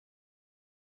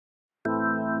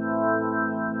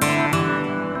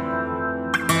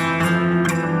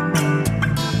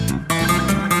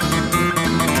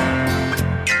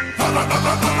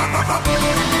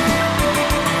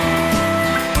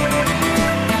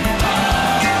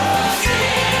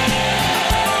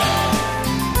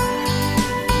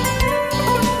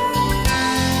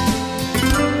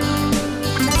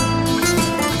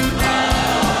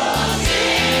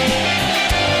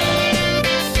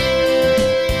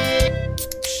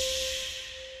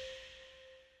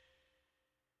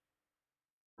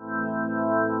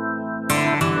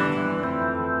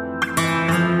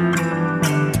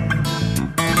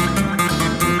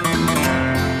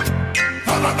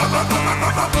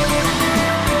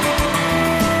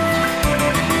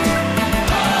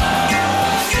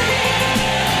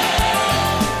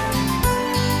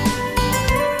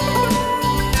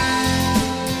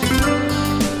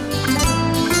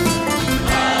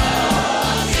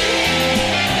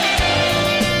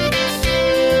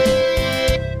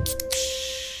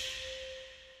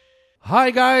Hi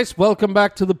guys, welcome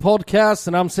back to the podcast,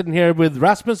 and I'm sitting here with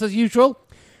Rasmus as usual.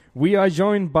 We are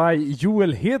joined by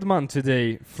Joel Hedman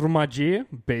today, fromager,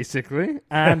 basically,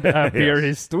 and a beer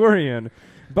historian.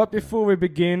 But before we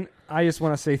begin, I just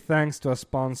want to say thanks to our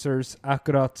sponsors,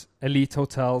 Akkurat, Elite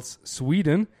Hotels,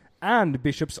 Sweden, and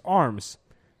Bishop's Arms.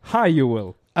 Hi,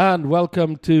 Joel. And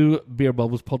welcome to Beer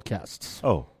Bubbles Podcast.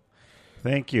 Oh,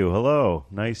 thank you. Hello.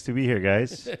 Nice to be here,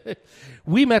 guys.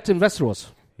 We met in Västerås.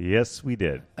 Yes, we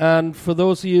did. And for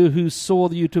those of you who saw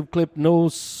the YouTube clip,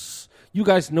 you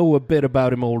guys know a bit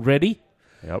about him already.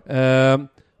 Yep.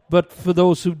 But for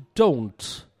those who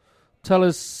don't, tell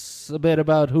us a bit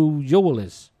about who Joel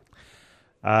is.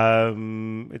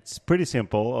 It's pretty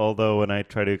simple, although when I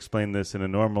try to explain this in a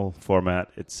normal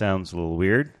format, it sounds a little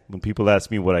weird. When people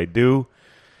ask me what I do,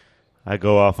 I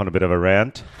go off on a bit of a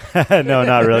rant. No,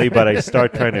 not really, but I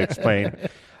start trying to explain.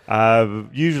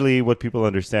 Usually what people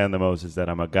understand the most is that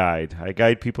I'm a guide. I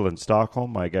guide people in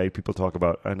Stockholm. I talk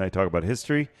about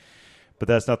history. But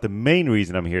that's not the main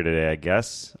reason I'm here today, I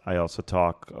guess. I also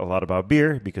talk a lot about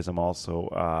beer because I'm also,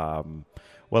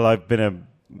 I've been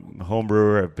a home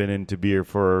brewer. I've been into beer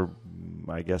for,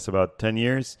 I guess, about 10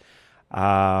 years.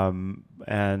 And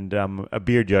I'm a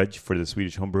beer judge for the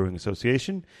Swedish Home Brewing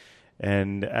Association.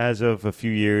 And as of a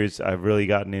few years, I've really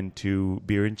gotten into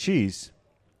beer and cheese.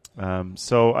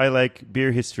 So I like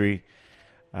beer history.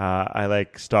 I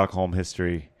like Stockholm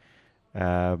history.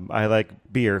 I like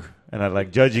beer, and I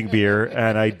like judging beer,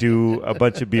 and I do a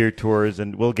bunch of beer tours,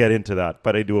 and we'll get into that.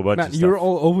 But I do a bunch of stuff. You're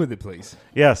all over the place.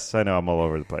 Yes, I know I'm all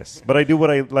over the place, but I do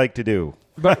what I like to do.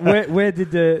 But where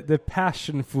did the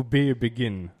passion for beer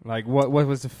begin? Like, what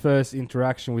was the first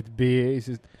interaction with beer? Is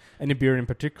it any beer in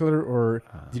particular, or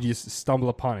did you just stumble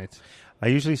upon it? I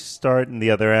usually start in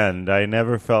the other end. I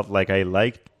never felt like I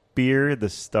liked beer, the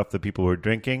stuff that people were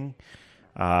drinking,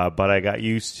 but I got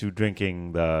used to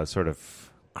drinking the sort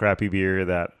of crappy beer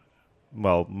that,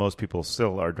 well, most people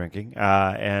still are drinking,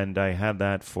 and I had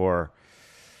that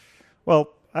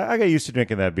I got used to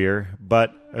drinking that beer,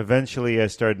 but eventually I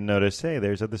started to notice, hey,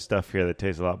 there's other stuff here that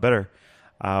tastes a lot better,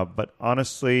 but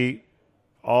honestly,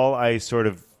 all I sort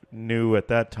of knew at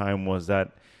that time was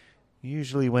that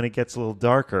usually when it gets a little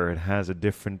darker, it has a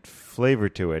different flavor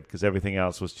to it, because everything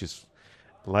else was just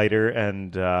lighter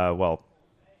and,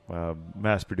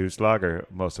 mass-produced lager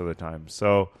most of the time.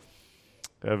 So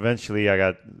eventually I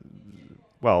got,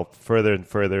 further and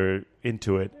further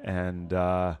into it. And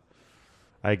I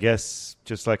guess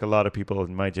just like a lot of people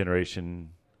in my generation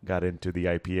got into the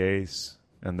IPAs.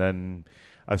 And then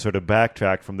I've sort of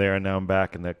backtracked from there, and now I'm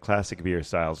back in the classic beer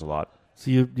styles a lot.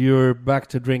 So you're back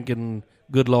to drinking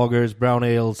good lagers, brown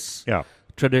ales,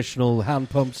 traditional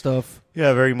hand-pumped stuff.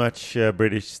 Yeah, very much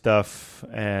British stuff,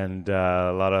 and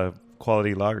a lot of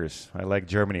quality lagers. I like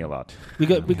Germany a lot. We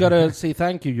got to say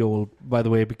thank you, Joel, by the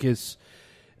way, because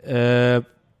I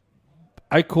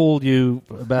called you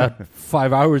about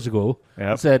 5 hours ago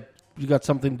and said you got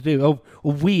something to do.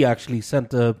 We actually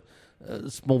sent a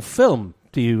small film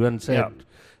to you and said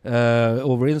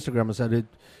over Instagram and said,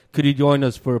 could you join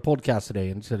us for a podcast today?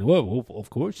 And said, well, of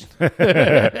course.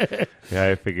 Yeah,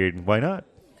 I figured, why not?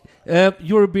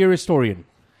 You're a beer historian.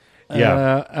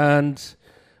 And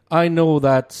I know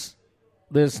that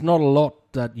there's not a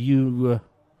lot that you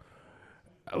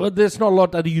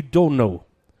don't know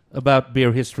about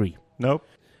beer history. Nope.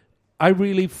 I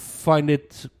really find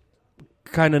it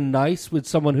kind of nice with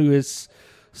someone who is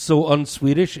so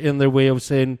un-Swedish in their way of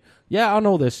saying, yeah, I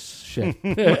know this shit.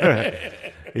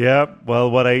 Yeah,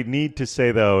 well, what I need to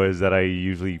say, though, is that I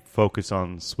usually focus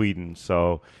on Sweden.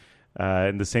 So,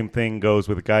 and the same thing goes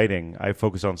with guiding. I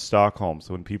focus on Stockholm.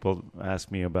 So when people ask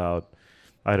me about,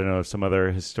 I don't know, some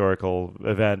other historical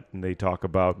event, and they talk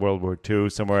about World War II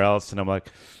somewhere else, and I'm like,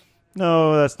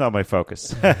 no, that's not my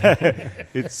focus.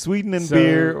 It's Sweden and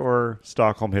beer or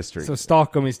Stockholm history. So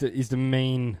Stockholm is the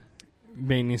main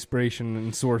inspiration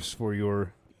and source for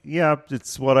your... Yeah,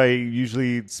 it's what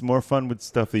it's more fun with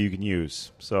stuff that you can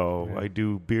use. So I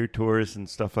do beer tours and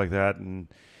stuff like that, and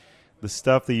the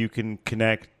stuff that you can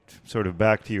connect sort of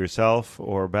back to yourself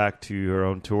or back to your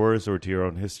own tours or to your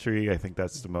own history, I think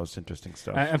that's the most interesting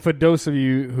stuff. And for those of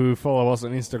you who follow us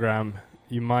on Instagram,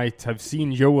 you might have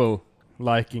seen Joel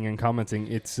liking and commenting.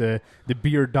 It's the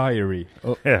beer diary,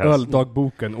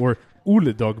 Öldagboken, or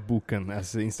Oledagboken,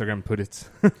 as Instagram put it.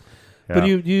 But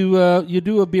you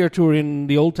do a beer tour in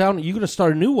the Old Town. You're going to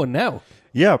start a new one now.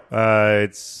 Yeah,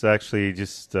 it's actually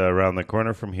just around the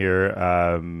corner from here.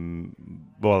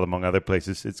 Among other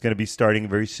places. It's going to be starting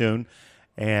very soon.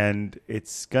 And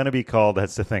it's going to be called,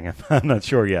 that's the thing, I'm not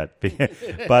sure yet,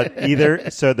 but either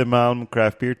Södermalm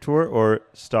Craft Beer Tour or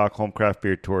Stockholm Craft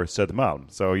Beer Tour Södermalm.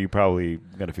 So you're probably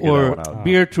going to figure that one out. Or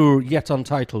Beer Tour Yet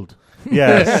Untitled.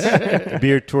 Yes,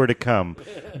 beer tour to come.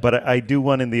 But I do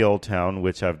one in the Old Town,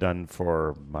 which I've done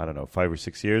for, 5 or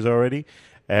 6 years already.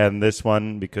 And this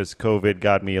one, because COVID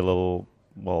got me a little,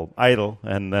 idle,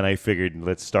 and then I figured,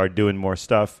 let's start doing more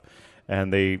stuff.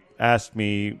 And they asked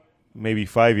me maybe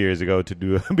 5 years ago to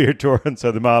do a beer tour on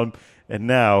Södermalm, and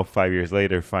now 5 years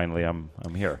later, finally, I'm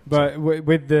here. But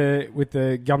with the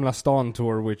Gamla Stan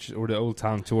tour, or the Old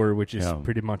Town tour, which is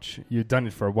pretty much, you've done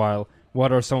it for a while.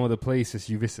 What are some of the places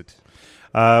you visit?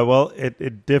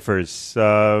 It differs.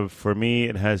 For me,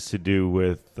 it has to do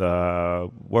with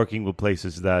working with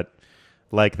places that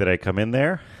I come in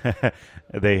there.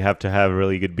 They have to have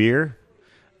really good beer.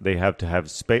 They have to have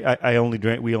space.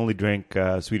 We only drink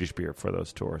Swedish beer for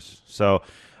those tours. So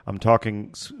I'm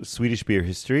talking Swedish beer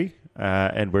history,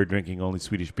 and we're drinking only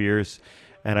Swedish beers.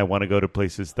 And I want to go to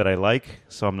places that I like.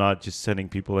 So I'm not just sending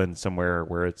people in somewhere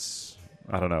where it's,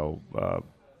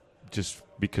 just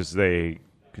because they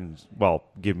can,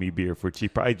 give me beer for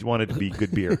cheap. I want it to be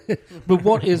good beer. But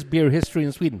what is beer history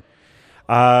in Sweden?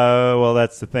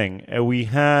 That's the thing. We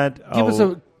had... Give us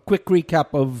a quick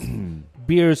recap of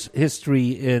beer's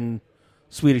history in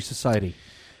Swedish society.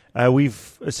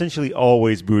 We've essentially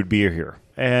always brewed beer here.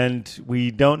 And we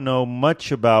don't know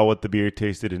much about what the beer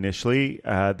tasted initially.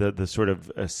 The sort of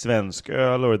svensk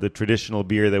öl, or the traditional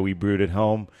beer that we brewed at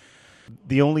home.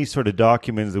 The only sort of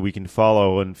documents that we can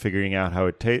follow in figuring out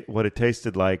how what it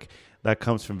tasted like, that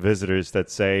comes from visitors that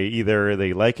say either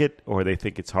they like it or they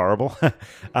think it's horrible.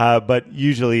 But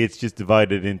usually it's just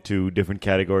divided into different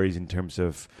categories in terms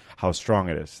of how strong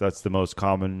it is. That's the most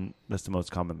common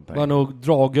thing. I know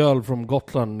Dragöl from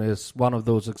Gotland is one of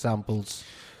those examples.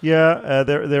 Yeah,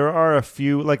 there are a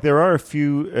few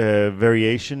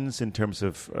variations in terms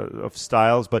of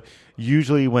styles, but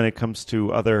usually when it comes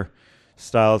to other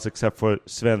styles, except for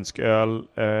svensk öl,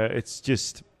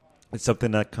 it's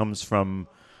something that comes from,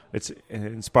 it's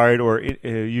inspired or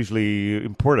usually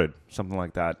imported, something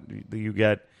like that. You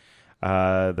get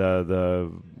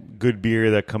the good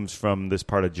beer that comes from this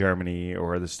part of Germany,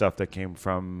 or the stuff that came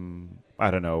from,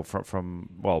 from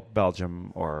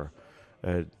Belgium, or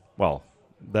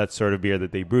that sort of beer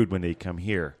that they brewed when they come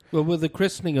here. Well, with the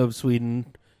christening of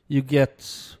Sweden, you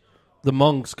get the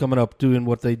monks coming up doing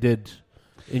what they did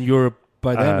in Europe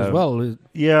by then as well.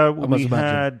 Yeah, we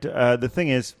had... the thing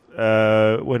is,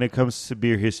 when it comes to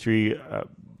beer history,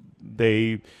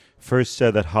 they first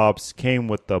said that hops came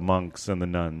with the monks and the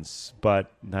nuns,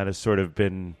 but that has sort of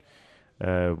been,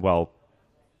 debunked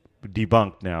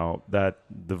now, that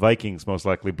the Vikings most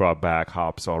likely brought back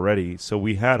hops already. So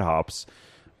we had hops,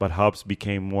 but hops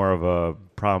became more of a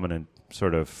prominent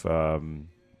sort of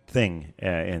thing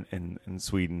in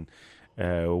Sweden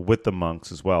with the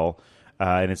monks as well.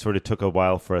 And it sort of took a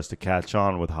while for us to catch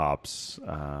on with hops.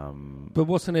 But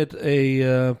wasn't it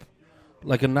a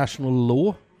national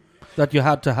law that you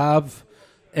had to have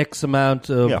X amount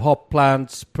of hop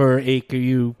plants per acre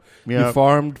you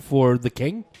farmed for the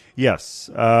king? Yes.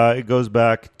 It goes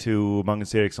back to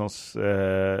Magnus Eriksson's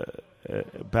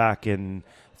back in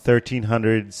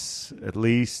 1300s at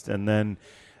least, and then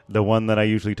the one that I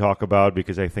usually talk about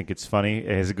because I think it's funny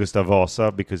is Gustav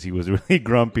Vasa, because he was really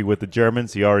grumpy with the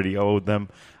Germans. He already owed them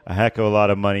a heck of a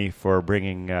lot of money for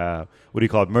bringing,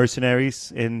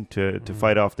 mercenaries in to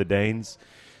fight off the Danes.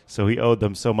 So he owed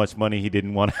them so much money he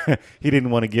didn't want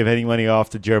to give any money off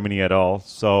to Germany at all.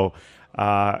 So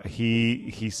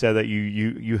he said that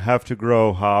you have to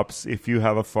grow hops. If you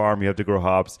have a farm, you have to grow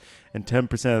hops, and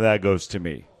 10% of that goes to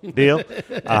me. Deal?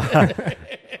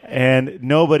 And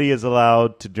nobody is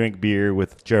allowed to drink beer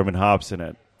with German hops in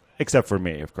it, except for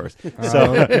me, of course.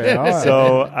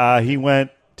 So he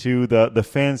went to the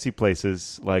fancy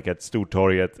places, like at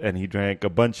Stortorget, and he drank a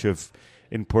bunch of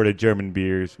imported German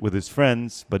beers with his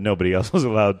friends, but nobody else was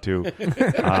allowed to.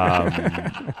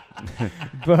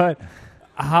 But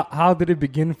how did it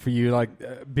begin for you? Like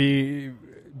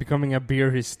becoming a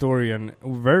beer historian,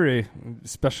 very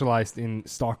specialized in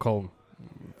Stockholm,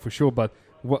 for sure. But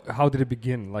how did it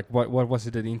begin? Like, what was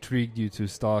it that intrigued you to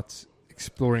start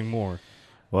exploring more?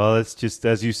 Well, it's just,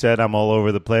 as you said, I'm all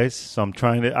over the place. So I'm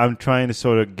trying to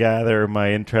sort of gather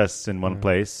my interests in one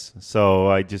place. So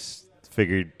I just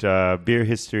figured beer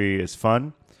history is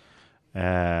fun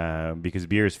because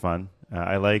beer is fun.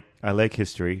 I like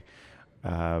history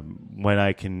when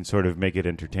I can sort of make it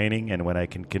entertaining, and when I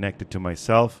can connect it to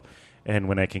myself, and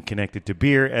when I can connect it to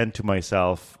beer and to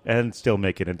myself and still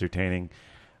make it entertaining.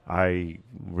 I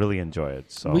really enjoy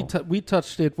it. So we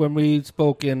touched it when we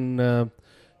spoke in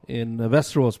in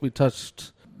Westeros, we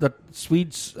touched that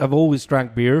Swedes have always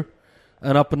drank beer,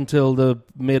 and up until the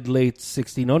mid-late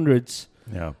 1600s,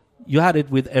 you had it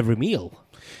with every meal.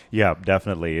 Yeah,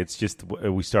 definitely. It's just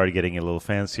we started getting a little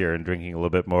fancier and drinking a little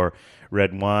bit more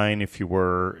red wine. If you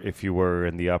were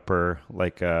in the upper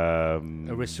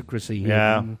aristocracy,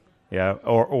 yeah,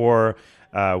 or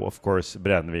of course,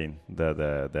 brännvin,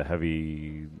 the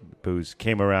heavy booze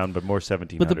came around, but more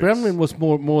 1700s. But the brännvin was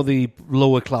more the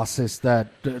lower classes that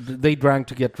they drank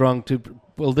to get drunk.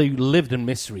 They lived in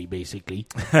misery basically.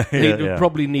 They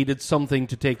probably needed something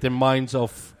to take their minds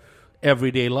off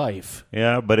everyday life.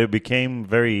 Yeah, but it became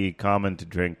very common to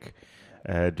drink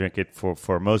it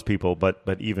for most people, but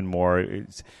even more,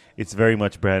 it's very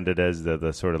much branded as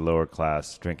the sort of lower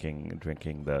class drinking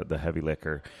the heavy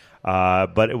liquor.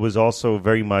 But it was also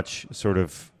very much sort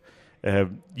of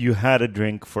you had a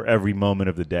drink for every moment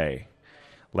of the day,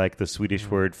 like the Swedish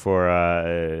word for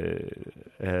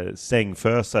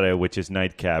sängfösare, which is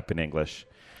nightcap in English.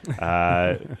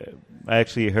 I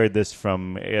actually heard this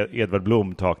from Edvard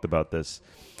Blom talked about this.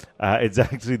 It's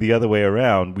actually the other way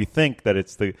around. We think that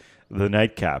it's the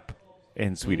nightcap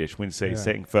in Swedish when you say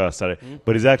sängfösare,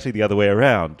 but it's actually the other way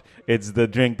around. It's the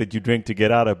drink that you drink to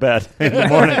get out of bed in the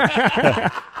morning.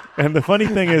 And the funny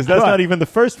thing is, that's not even the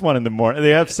first one in the morning.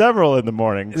 They have several in the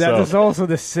morning. That is also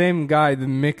the same guy that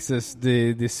mixes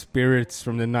the spirits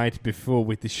from the night before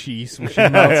with the cheese, which he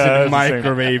melts in the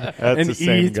microwave and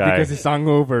eats because he's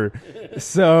hungover.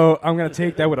 So I'm going to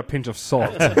take that with a pinch of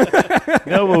salt.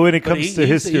 No, but when it comes to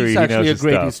history, he's actually a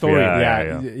great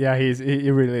historian. Yeah, he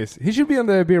really is. He should be on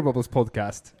the Beer Bubbles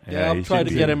podcast. Yeah, I've tried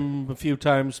to get him a few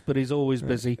times, but he's always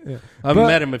busy. Yeah. I've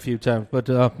met him a few times, but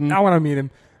I want to meet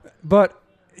him. But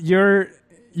you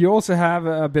also have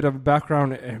a bit of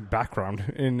background in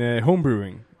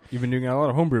homebrewing. You've been doing a lot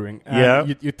of homebrewing.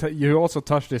 You also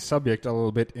touched this subject a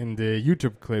little bit in the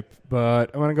YouTube clip,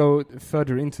 but I want to go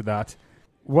further into that.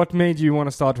 What made you want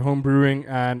to start homebrewing,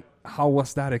 and how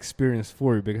was that experience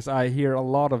for you? Because I hear a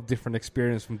lot of different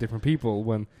experience from different people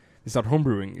when they start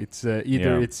homebrewing. It's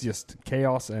either it's just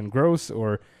chaos and gross,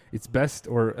 or it's best,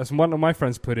 or as one of my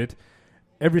friends put it,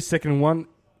 every second one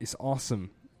is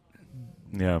awesome.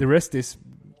 Yeah. The rest is,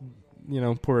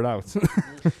 pour it out.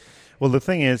 Well, the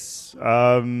thing is,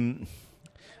 that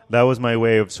was my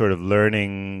way of sort of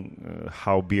learning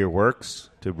how beer works,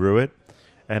 to brew it.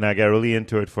 And I got really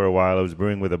into it for a while. I was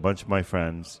brewing with a bunch of my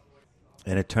friends.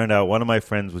 And it turned out one of my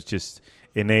friends was just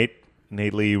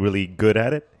innately really good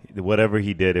at it. Whatever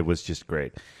he did, it was just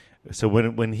great. So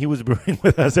when he was brewing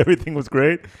with us, everything was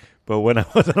great. But when I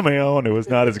was on my own, it was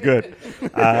not as good.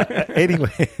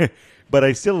 Anyway... But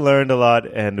I still learned a lot,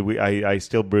 and I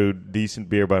still brewed decent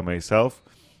beer by myself.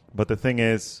 But the thing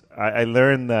is, I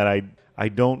learned that I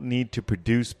don't need to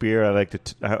produce beer. I like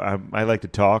to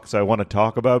talk, so I want to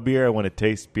talk about beer. I want to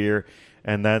taste beer,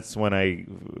 and that's when I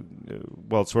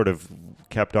sort of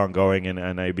kept on going,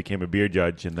 and I became a beer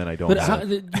judge, and then I don't. But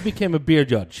you became a beer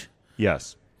judge?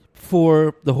 Yes.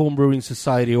 For the Homebrewing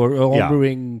Society or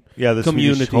homebrewing the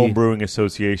community, Swedish Homebrewing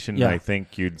Association. I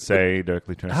think you'd say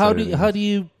directly translated. How do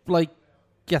you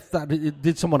get that?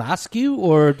 Did someone ask you,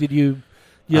 or did you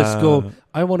just go,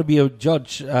 I want to be a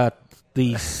judge at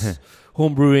these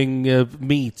homebrewing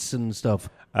meets and stuff?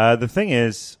 The thing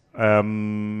is,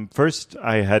 first,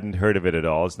 I hadn't heard of it at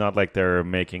all. It's not like they're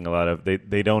making a lot of...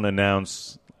 They don't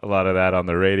announce a lot of that on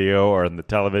the radio or on the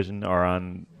television or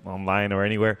online or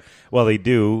anywhere. Well, they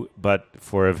do, but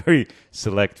for a very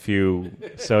select few.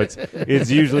 So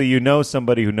it's usually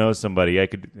somebody who knows somebody. I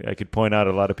could point out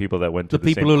a lot of people that went to the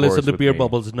people same who listen to Beer me.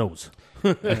 Bubbles knows.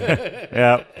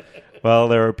 Yeah. Well,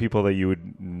 there are people that you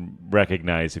would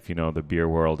recognize if you know the beer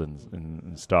world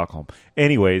in Stockholm.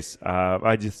 Anyways,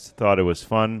 I just thought it was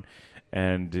fun.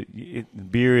 And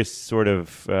beer is sort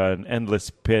of an endless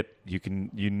pit.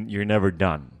 You're never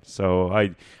done. So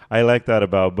I like that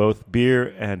about both beer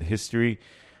and history.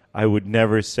 I would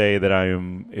never say that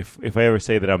if I ever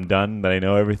say that I'm done, that I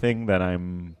know everything, then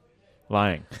I'm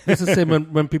lying. It's the same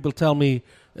when people tell me,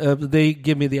 they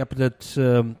give me the epithet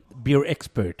beer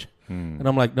expert. And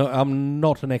I'm like, no, I'm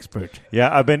not an expert.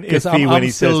 Yeah, I've been iffy when he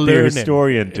says beer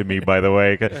historian to me, by the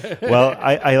way. Well,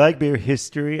 I like beer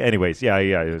history. Anyways,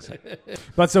 yeah.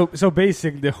 But so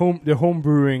basically, the home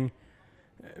brewing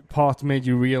part made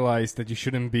you realize that you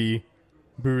shouldn't be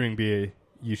brewing beer.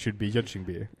 You should be judging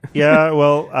beer. Yeah,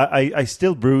 well, I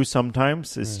still brew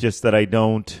sometimes. It's just that I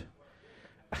don't...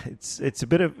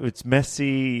 It's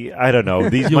messy. I don't know.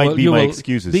 These might be my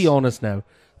excuses. Be honest now.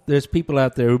 There's people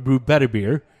out there who brew better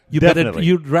beer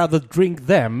You'd rather drink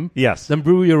them yes. than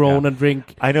brew your own and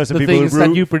drink I know some the people things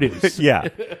that you produce. yeah.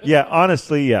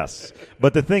 Honestly, yes.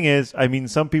 But the thing is, I mean,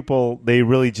 some people, they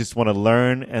really just want to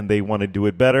learn and they want to do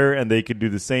it better, and they could do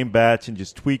the same batch and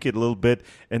just tweak it a little bit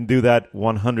and do that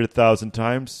 100,000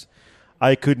 times.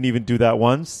 I couldn't even do that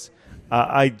once.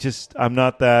 I'm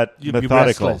not that You'd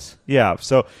methodical. Be restless. Yeah,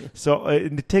 so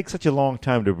it takes such a long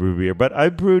time to brew beer. But I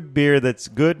brewed beer that's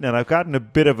good, and I've gotten a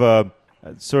bit of a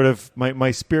sort of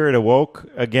my spirit awoke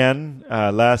again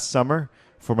last summer.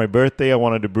 For my birthday, I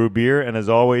wanted to brew beer, and as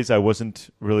always, I wasn't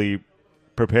really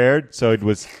prepared. So it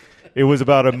was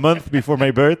about a month before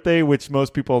my birthday, which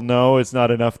most people know is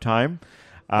not enough time.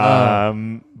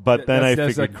 But then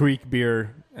that's a Greek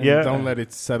beer. And don't let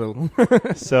it settle.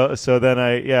 so then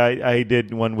I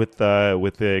did one with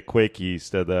the Quake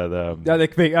yeast,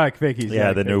 the Quake yeast.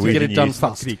 Yeah, the Norwegian to get it done yeast.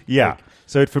 fast. Yeah.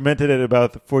 So it fermented at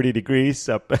about 40 degrees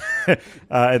up,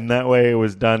 and that way it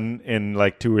was done in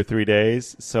like 2 or 3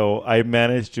 days. So I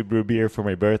managed to brew beer for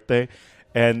my birthday,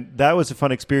 and that was a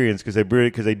fun experience because I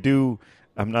brewed it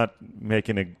I'm not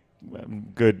making a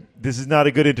good. This is not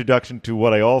a good introduction to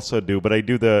what I also do, but I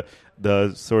do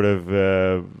the sort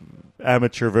of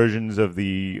amateur versions of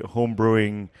the home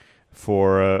brewing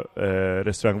for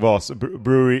Restaurant Vasa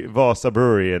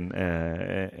Brewery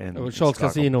and Charles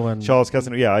Casino and Charles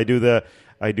Casino. Yeah, I do the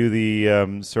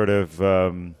sort of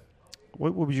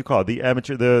what would you call it? The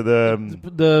amateur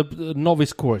the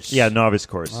novice course. Yeah, novice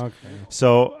course. Okay.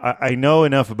 So I know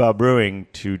enough about brewing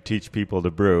to teach people to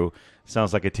brew.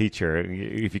 Sounds like a teacher.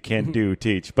 If you can't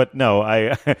teach. But no,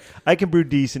 I can brew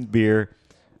decent beer,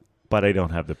 but I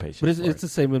don't have the patience. But it's the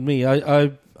same with me.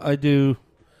 I do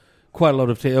quite a lot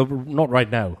of not right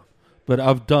now, but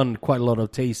I've done quite a lot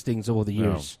of tastings over the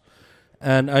years,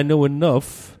 and I know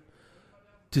enough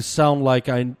to sound like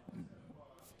I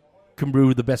can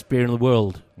brew the best beer in the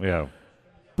world. Yeah.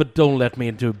 But don't let me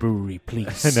into a brewery,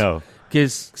 please. No.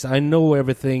 Because I know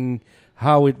everything,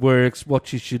 how it works,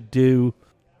 what you should do,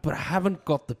 but I haven't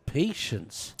got the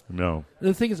patience. No. And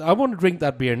the thing is, I want to drink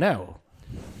that beer now.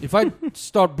 If I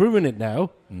start brewing it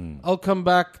now, I'll come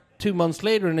back 2 months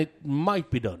later and it might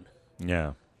be done.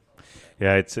 Yeah.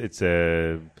 Yeah,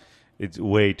 it's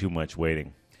way too much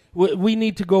waiting. We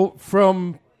need to go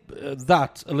from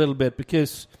that a little bit,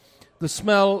 because the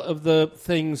smell of the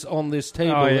things on this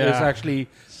table is actually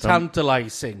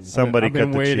tantalizing. Somebody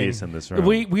cut the cheese in this room.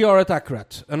 We are at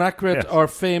Akkurat, and Akkurat are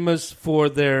famous for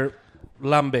their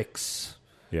lambics.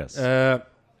 Yes.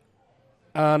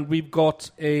 And we've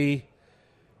got a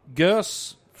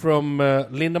Gös from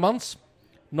Lindemans.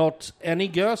 Not any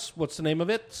Gös. What's the name of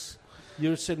it?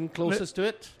 You're sitting closest to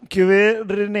it. Cuvée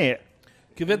René.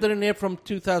 Cuvée René from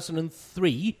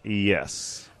 2003.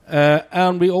 Yes.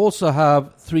 And we also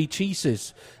have 3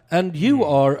 cheeses. And you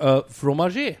are a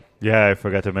fromager. Yeah, I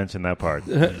forgot to mention that part.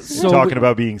 So talking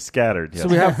about being scattered. Yes. So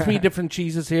we have 3 different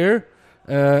cheeses here.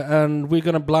 And we're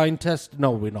going to blind test.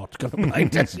 No, we're not going to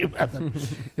blind test you.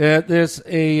 There's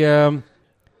a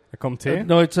Comté?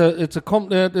 No, it's a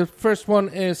the first one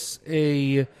is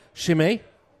a Chimay.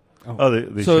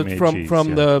 The so Chimay it's cheese,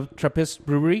 from the Trappist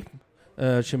brewery,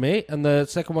 Chimay, and the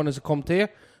second one is a Comté,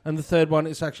 and the third one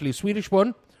is actually a Swedish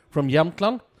one from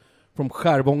Jämtland, from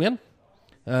Skärbången,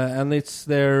 and it's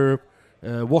their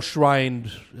wash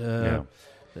rind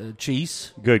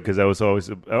cheese. Good, because I was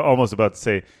almost about to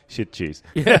say shit cheese.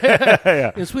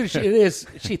 Yeah. In Swedish, it is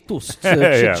shitost,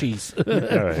 shit cheese. All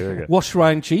right, here we go. Wash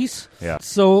rind cheese. Yeah.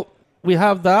 So we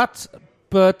have that,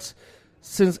 but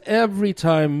since every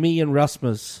time me and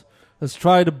Rasmus has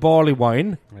tried a barley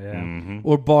wine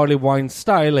or barley wine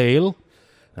style ale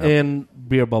in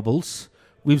beer bubbles,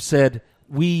 we've said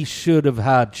we should have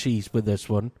had cheese with this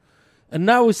one. And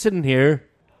now we're sitting here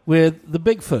with the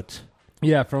Bigfoot.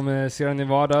 Yeah, from Sierra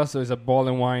Nevada, so it's a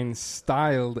barley wine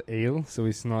styled ale, so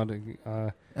it's not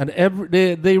and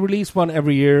they release one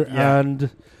every year, and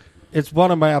it's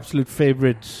one of my absolute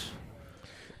favorite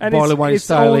barley wine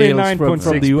style ales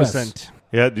from the US.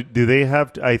 Yeah, do they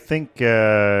have I think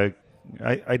I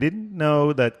didn't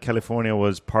know that California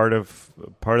was part of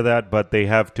that, but they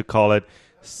have to call it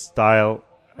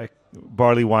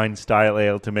barley wine style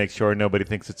ale to make sure nobody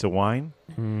thinks it's a wine.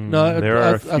 No, there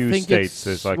are a few states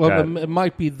that's like that. It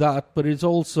might be that, but it's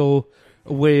also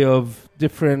a way of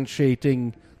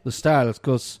differentiating the styles,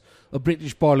 because a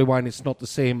British barley wine is not the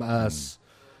same as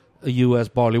a US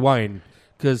barley wine,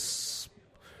 because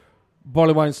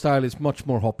barley wine style is much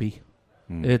more hoppy.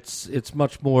 It's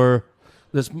much more.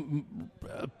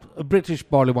 A British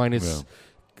barley wine is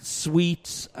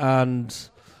sweet and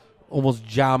almost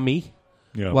jammy.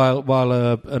 Yeah. While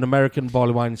an American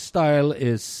barley wine style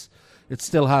it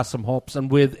still has some hops, and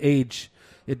with age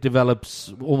it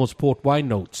develops almost port wine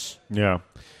notes. Yeah.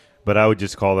 But I would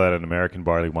just call that an American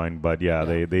barley wine. But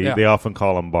they often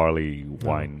call them barley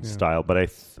wine style. But I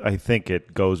think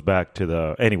it goes back to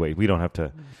the... Anyway, we don't have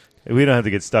to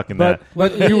get stuck in that.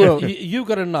 But you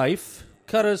got a knife.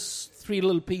 Cut us 3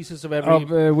 little pieces of every...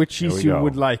 Of which cheese you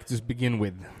would like to begin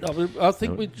with. I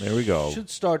think there we go. Should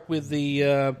start with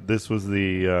the... this was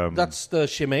the... that's the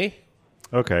Chimay.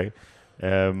 Okay.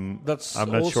 That's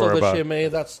I'm not also sure the about... Chimay.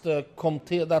 That's the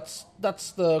Comté. That's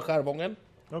the Charbongen.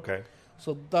 Okay.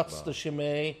 So that's the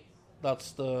Chimay.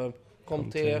 That's the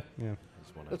Comté. Yeah.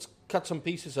 Let's cut some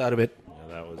pieces out of it.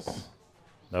 Yeah,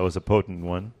 that was a potent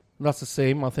one. That's the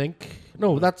same, I think.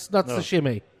 No, that's the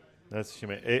Chimay. That's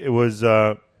Chimay. It was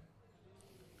a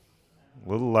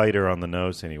little lighter on the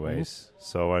nose, anyways.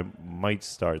 So I might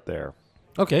start there.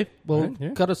 Okay, well,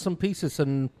 cut us some pieces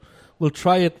and we'll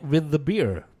try it with the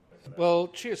beer. Well,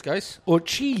 cheers, guys. Or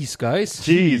cheese, guys.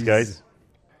 Cheese, guys.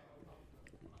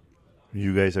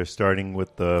 You guys are starting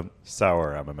with the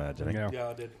sour, I'm imagining. Yeah,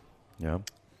 I did. Yeah.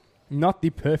 Not the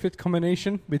perfect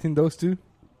combination between those two.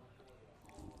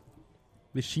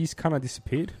 The cheese kind of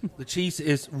disappeared. The cheese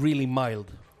is really mild.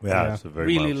 Yeah, it's a very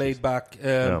really mild laid cheese. back.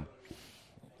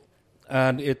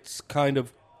 And it's kind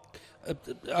of,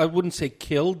 I wouldn't say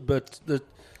killed, but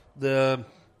the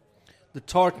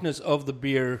tartness of the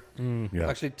beer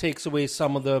actually takes away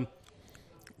some of the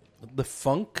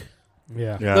funk.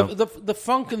 Yeah. The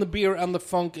funk in the beer and the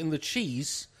funk in the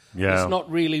cheese is not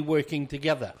really working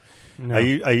together. No.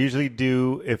 I usually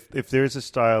do, if there's a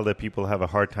style that people have a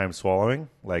hard time swallowing,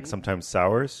 like sometimes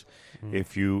sours,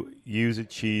 if you use a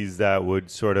cheese that would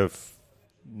sort of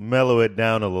mellow it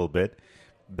down a little bit,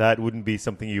 that wouldn't be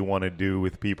something you want to do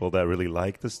with people that really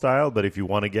like the style. But if you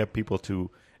want to get people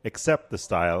to accept the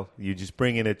style, you just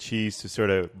bring in a cheese to sort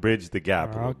of bridge the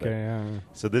gap a little bit. Yeah.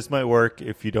 So this might work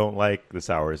if you don't like the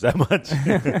sours that much.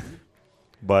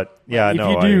 But if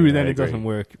you do, then it doesn't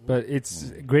work. But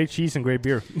it's great cheese and great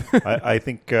beer. I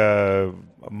think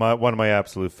one of my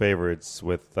absolute favorites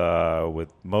with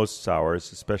most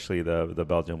sours, especially the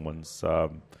Belgian ones,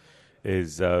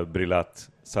 is Brillat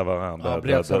Savarin.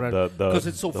 Because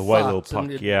it's so the white little fat puck.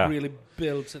 and it really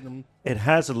builds in them. It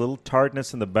has a little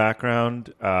tartness in the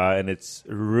background, and it's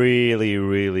really,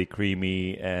 really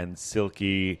creamy and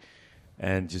silky.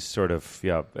 And just sort of,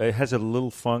 it has a little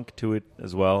funk to it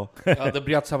as well. The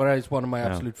Brillat Savarin is one of my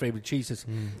absolute favorite cheeses.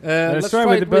 Let's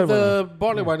try it with the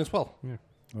barley wine as well. Yeah.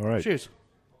 All right. Cheers.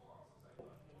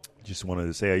 Just wanted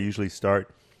to say,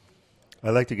 I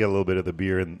like to get a little bit of the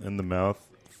beer in the mouth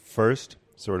first,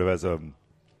 sort of as an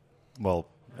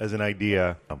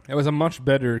idea. It was a much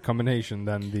better combination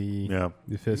than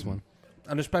the first one.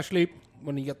 And especially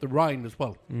when you get the rind as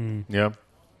well. Yeah.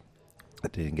 I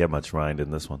didn't get much rind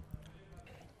in this one.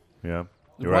 Yeah,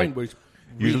 the rind was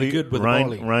really good with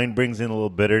rind, the barley. Rind brings in a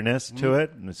little bitterness to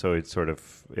it, and so it sort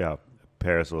of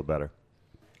pairs a little better.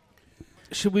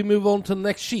 Should we move on to the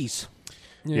next cheese?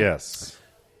 Yeah. Yes.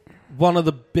 One of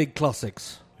the big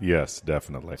classics. Yes,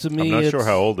 definitely. To me, I'm not sure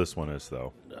how old this one is,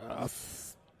 though.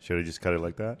 Should I just cut it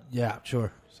like that? Yeah,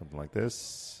 sure. Something like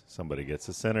this. Somebody gets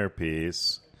a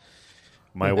centerpiece.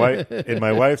 My wife, in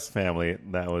my wife's family,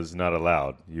 that was not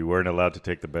allowed. You weren't allowed to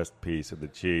take the best piece of the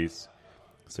cheese.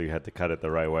 So you had to cut it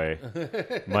the right way.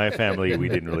 My family, we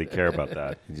didn't really care about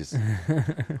that. Just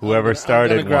whoever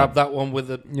started. I'm gonna grab that one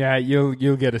with it. Yeah,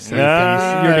 you'll get a piece. You're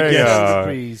the guest.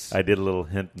 Please. I did a little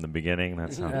hint in the beginning.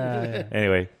 That's how.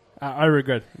 Anyway, I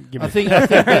regret. I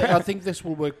think this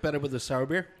will work better with the sour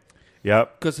beer.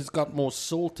 Yep. Because it's got more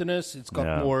saltiness. It's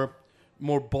got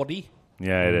more body.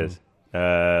 Yeah, it is.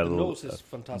 The nose is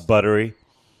fantastic. Buttery.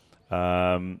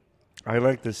 I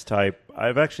like this type.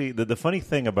 I've actually the funny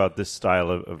thing about this style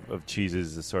of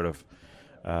cheeses is sort of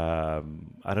I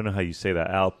don't know how you say that,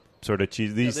 Alp sort of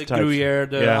cheese. These the types, Gruyere,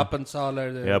 the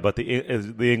Appenzeller. Yeah, but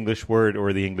the English word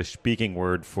or the English speaking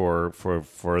word for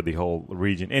the whole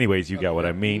region. Anyways, you get what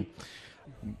I mean.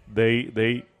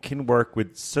 They can work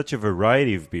with such a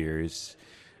variety of beers,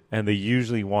 and they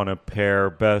usually want to pair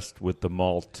best with the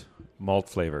malt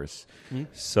flavors.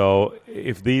 So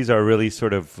if these are really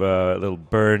sort of a little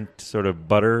burnt, sort of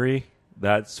buttery,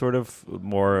 that sort of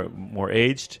more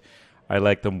aged, I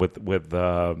like them with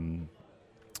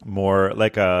more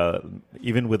like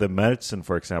even with a Märzen,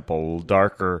 for example, a little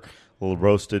darker, a little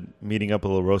roasted, meeting up a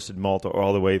little roasted malt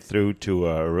all the way through to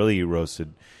a really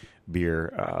roasted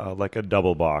beer, like a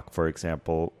double bock, for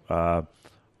example.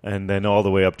 And then all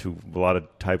the way up to a lot of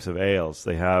types of ales.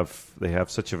 They have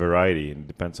such a variety, and it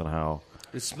depends on how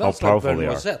powerful they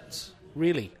are. Rosette,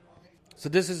 really. So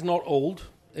this is not old.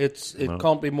 It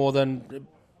can't be more than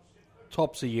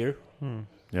tops a year.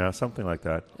 Yeah, something like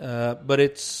that. But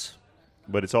it's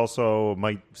but it's also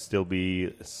might still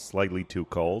be slightly too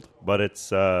cold. But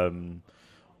it's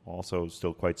also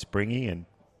still quite springy. And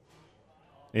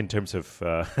in terms of,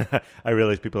 I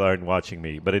realize people aren't watching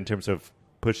me, but in terms of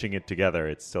pushing it together,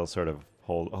 it's still sort of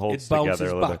holds together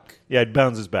a little bit. Yeah, it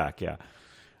bounces back. Yeah.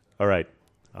 All right,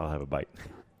 I'll have a bite.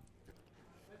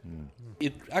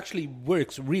 It actually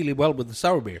works really well with the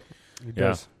sour beer. It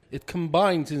does. It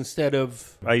combines instead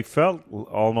of... I felt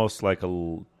almost like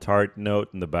a tart note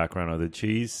in the background of the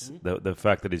cheese. Mm-hmm. The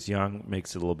fact that it's young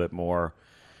makes it a little bit more...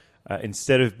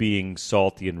 instead of being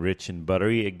salty and rich and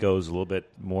buttery, it goes a little bit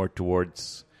more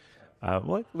towards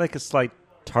like a slight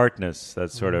tartness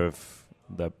that sort of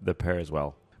the pairs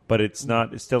well. But it's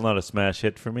still not a smash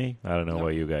hit for me. I don't know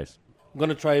about you guys. I'm going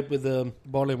to try it with the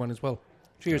barley one as well.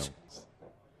 Cheers. No.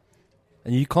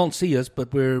 And you can't see us,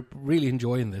 but we're really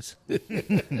enjoying this.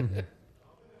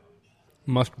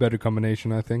 Much better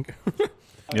combination, I think.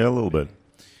 Yeah, a little bit.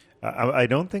 I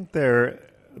don't think they're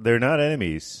not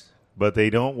enemies, but they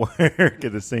don't work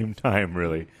at the same time,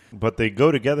 really. But they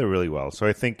go together really well. So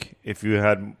I think if you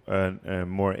had a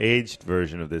more aged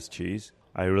version of this cheese,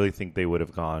 I really think they would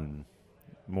have gone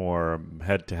more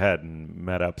head-to-head and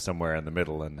met up somewhere in the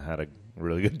middle and had a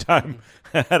really good time.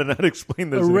 I don't know how to explain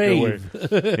this. A rave.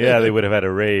 Yeah, they would have had a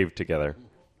rave together.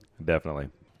 Definitely.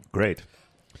 Great.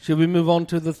 Should we move on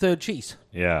to the third cheese?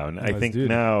 Yeah, and I think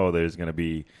now there's going to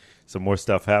be some more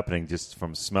stuff happening just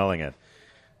from smelling it.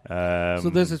 So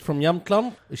this is from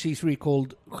Jämtland, a cheese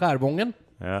called Skärvången.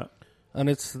 Yeah. And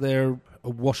it's their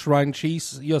wash rind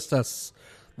cheese, just as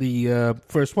the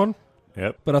first one.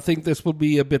 Yep. But I think this will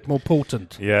be a bit more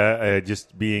potent. Yeah,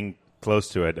 just being close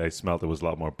to it, I smelled it was a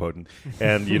lot more potent.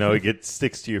 And, it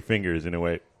sticks to your fingers in a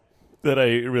way that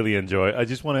I really enjoy. I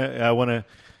want to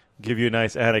give you a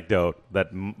nice anecdote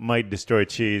that might destroy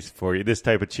cheese for you, this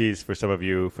type of cheese for some of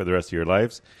you for the rest of your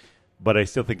lives. But I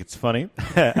still think it's funny.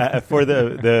 For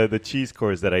the cheese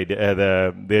course that I did,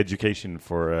 the education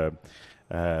for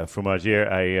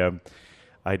fromagier,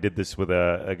 I did this with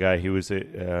a guy who was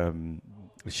a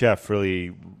chef,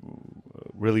 really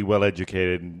well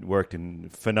educated, and worked in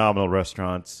phenomenal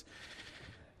restaurants.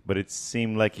 But it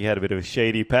seemed like he had a bit of a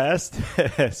shady past.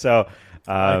 So,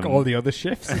 like all the other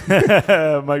chefs,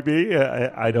 might be.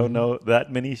 I don't know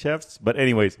that many chefs, but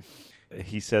anyways,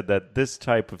 he said that this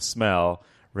type of smell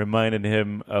reminded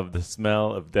him of the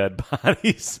smell of dead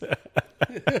bodies.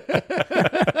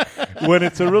 When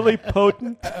it's a really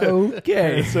potent...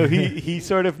 Okay. So he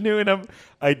sort of knew, and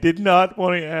I did not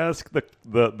want to ask the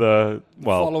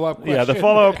follow-up question. Yeah, the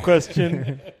follow-up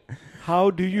question.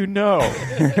 How do you know?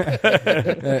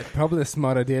 Probably a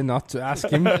smart idea not to ask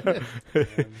him. Either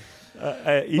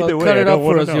way, cut it I up don't for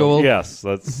want us, to know. Joel. Yes,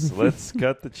 let's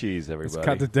cut the cheese, everybody. Let's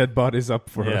cut the dead bodies up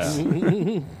for us.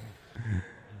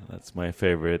 That's my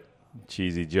favorite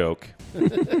cheesy joke.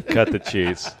 Cut the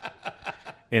cheese.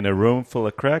 In a room full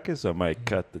of crackers, I might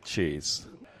cut the cheese.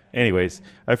 Anyways,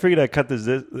 I figured I'd cut this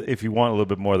if you want a little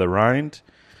bit more of the rind.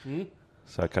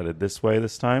 So I cut it this way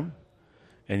this time.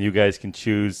 And you guys can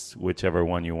choose whichever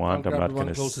one you want. I'm not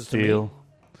going to steal.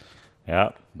 Yeah,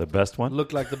 the best one.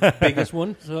 Look like the biggest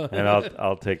one. So. And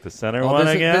I'll take the center one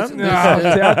again. I'll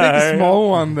take the small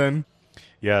one then.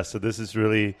 Yeah, so this is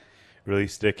really, really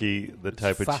sticky, the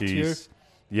type of cheese. Fattier.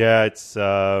 Yeah, it's...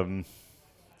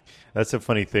 that's a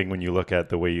funny thing when you look at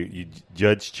the way you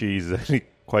judge cheese. It's actually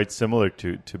quite similar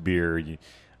to beer. You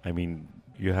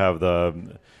have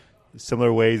the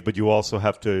similar ways, but you also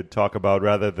have to talk about,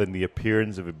 rather than the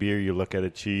appearance of a beer, you look at a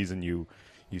cheese and you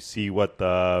see what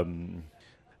the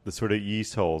sort of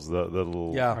yeast holes, the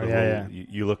little... Yeah.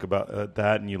 You look about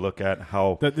that, and you look at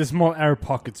how... The small air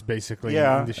pockets, basically,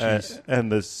 in the cheese. And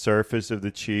the surface of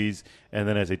the cheese. And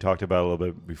then, as I talked about a little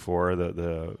bit before,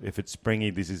 if it's springy,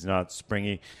 this is not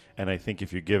springy. And I think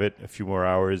if you give it a few more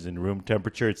hours in room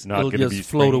temperature, it's not going to be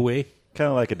float springy. away. Kind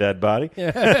of like a dead body.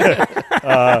 This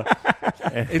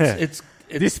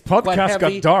podcast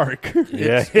got dark.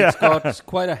 It's got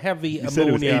quite a heavy you said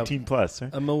it was 18 plus,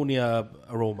 right? ammonia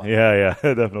aroma. Yeah,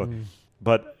 definitely.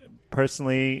 But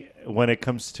personally, when it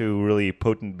comes to really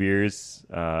potent beers,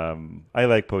 I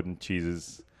like potent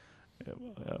cheeses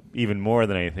even more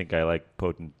than I think I like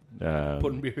potent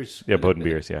beers. Yeah, potent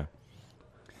beers, yeah.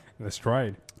 Let's try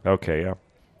it. Okay, yeah.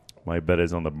 My bet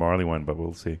is on the barley one, but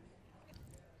we'll see.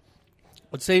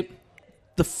 I'd say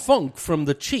the funk from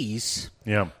the cheese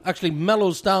actually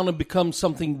mellows down and becomes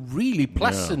something really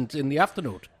pleasant in the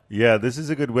afternoon. Yeah, this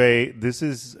is a good way. This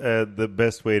is the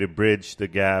best way to bridge the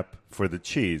gap for the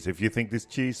cheese. If you think this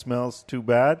cheese smells too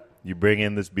bad, you bring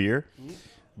in this beer,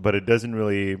 but it doesn't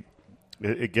really...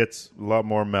 It gets a lot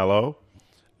more mellow,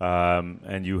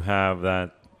 and you have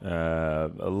that a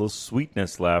little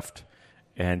sweetness left,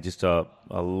 and just a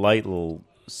light little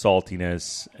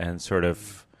saltiness, and sort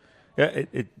of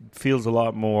it feels a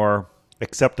lot more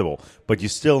acceptable. But you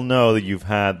still know that you've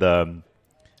had a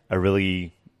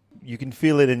really, you can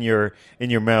feel it in your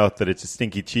mouth that it's a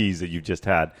stinky cheese that you've just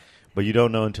had, but you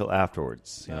don't know until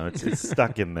afterwards. You know, it's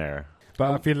stuck in there.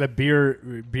 But I feel like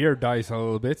beer dies a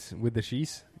little bit with the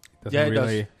cheese. It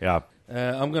does. Yeah.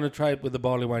 I'm going to try it with the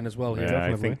barley wine as well here. Yeah,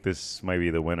 I think this might be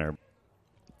the winner.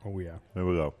 Oh, yeah. There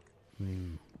we go.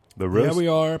 The roast. There we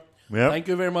are. Yep. Thank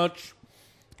you very much.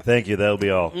 Thank you. That'll be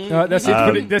all.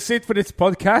 That's it for this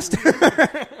podcast.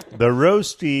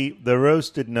 The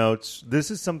roasted notes.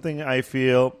 This is something I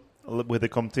feel with a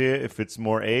Comté, if it's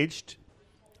more aged,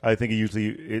 I think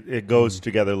it goes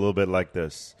together a little bit like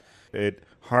this. It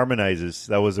harmonizes.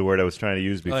 That was the word I was trying to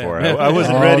use before. Oh, yeah. I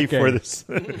wasn't ready for this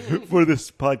for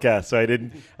this podcast, so I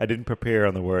didn't prepare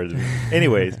on the words.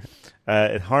 Anyways,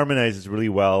 it harmonizes really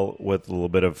well with a little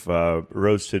bit of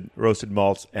roasted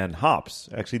malts and hops.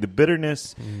 Actually, the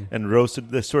bitterness and roasted,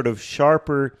 the sort of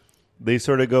sharper, they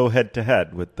sort of go head to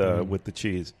head with the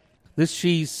cheese. This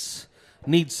cheese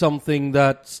needs something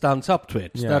that stands up to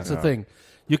it. That's the thing.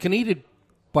 You can eat it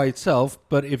by itself,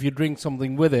 but if you drink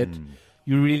something with it,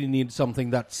 you really need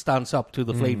something that stands up to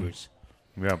the flavors.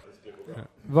 Yeah.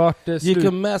 You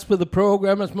can mess with the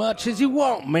program as much as you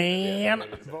want, man.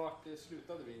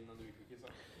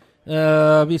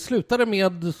 Vi slutade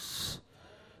med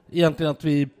egentligen att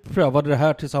vi prövade det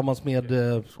här tillsammans med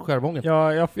skärvången.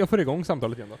 Ja, jag får igång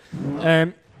samtalet igen då.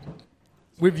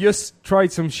 We've just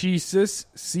tried some cheeses.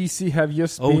 CC have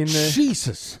just been...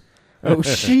 Jesus! Oh,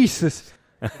 Jesus!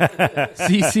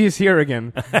 CC is here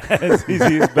again.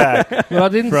 CC is back I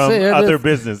didn't from say other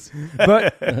business.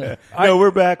 But no, we're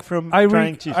back from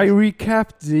trying cheeses. I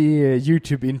recapped the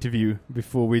YouTube interview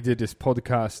before we did this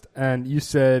podcast, and you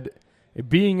said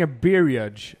being a beer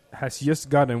judge has just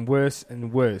gotten worse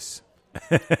and worse.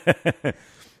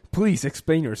 Please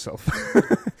explain yourself.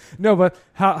 No, but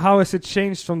how has it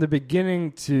changed from the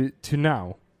beginning to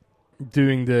now,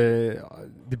 doing the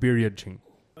beer judging?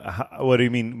 What do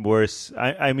you mean worse?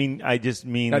 I mean, I just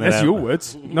mean that's your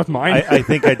words, not mine. I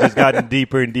think I just gotten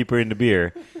deeper and deeper into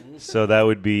beer, so that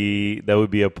would be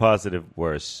a positive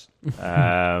worse.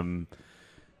 It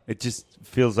just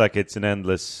feels like it's an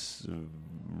endless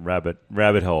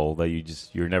rabbit hole that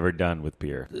you're never done with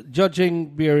beer. Judging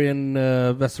beer in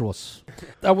Västerås.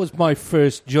 That was my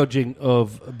first judging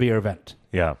of a beer event.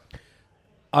 Yeah.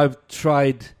 I've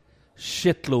tried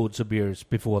shitloads of beers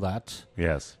before that.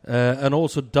 Yes. And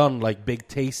also done like big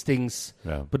tastings,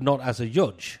 but not as a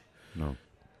judge. No.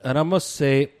 And I must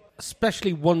say,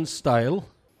 especially one style,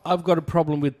 I've got a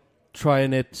problem with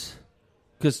trying it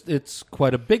because it's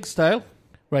quite a big style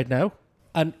right now.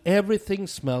 And everything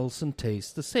smells and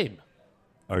tastes the same.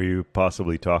 Are you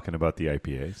possibly talking about the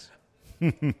IPAs?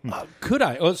 Could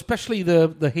I? Especially the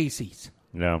hazies.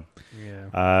 No.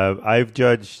 Yeah. I've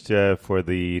judged for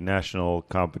the national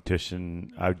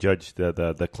competition. I've judged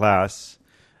the class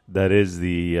that is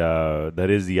the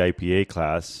IPA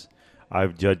class.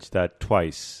 I've judged that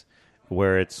twice,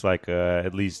 where it's like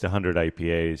at least 100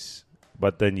 IPAs,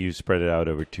 but then you spread it out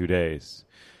over 2 days.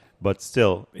 But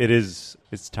still, it's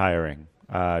tiring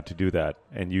to do that,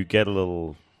 and you get a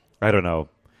little, I don't know.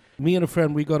 Me and a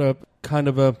friend, we got a kind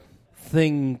of a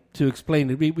thing to explain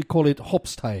it. We call it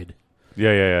Hopstide.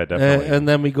 Yeah, definitely. And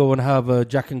then we go and have a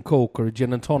Jack and Coke or a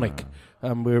gin and tonic,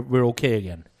 and we're okay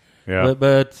again. Yeah.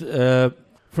 But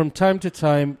from time to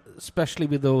time, especially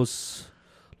with those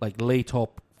like late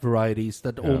hop varieties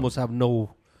that almost have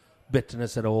no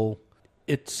bitterness at all,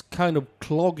 it's kind of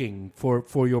clogging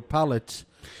for your palate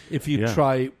if you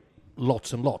try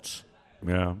lots and lots.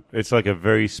 Yeah, it's like a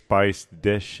very spiced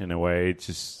dish in a way. It's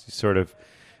just sort of,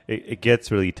 it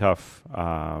gets really tough.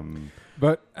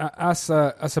 But as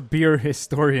a beer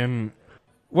historian,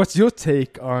 what's your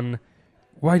take on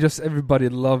why does everybody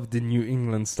love the New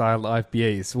England style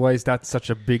IPAs? Why is that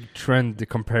such a big trend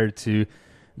compared to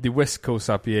the West Coast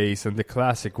IPAs and the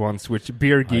classic ones, which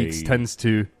beer geeks tends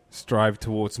to strive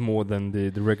towards more than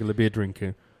the regular beer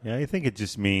drinker? Yeah, I think it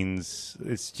just means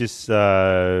it's just sort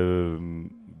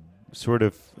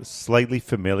of slightly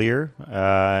familiar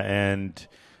and,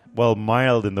 well,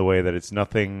 mild in the way that it's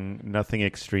nothing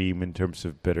extreme in terms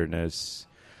of bitterness,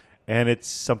 and it's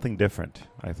something different.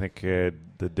 I think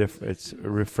it's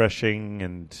refreshing,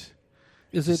 and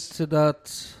is it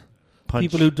that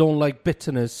people who don't like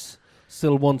bitterness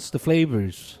still wants the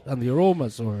flavors and the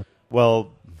aromas, or?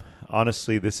 Well,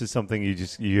 honestly, this is something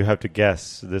you have to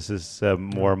guess. This is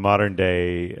more modern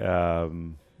day,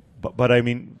 but I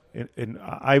mean,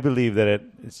 I believe that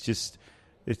it's just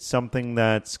It's something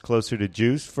that's closer to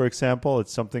juice, for example.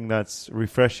 It's something that's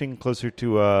refreshing, closer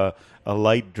to a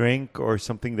light drink or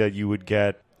something that you would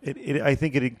get. I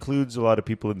think it includes a lot of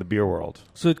people in the beer world.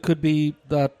 So it could be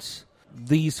that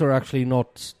these are actually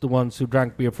not the ones who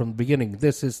drank beer from the beginning.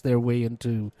 This is their way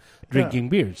into drinking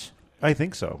beers. I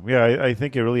think so. Yeah, I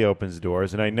think it really opens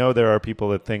doors. And I know there are people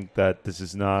that think that this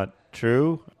is not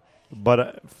true.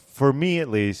 But for me, at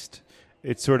least,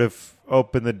 it sort of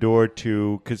opened the door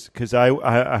to... Because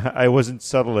I wasn't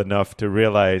subtle enough to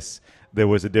realize there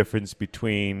was a difference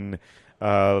between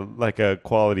like a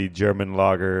quality German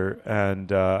lager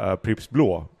and a Pripps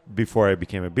Blå before I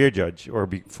became a beer judge or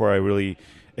before I really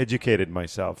educated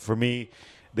myself. For me,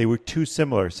 they were too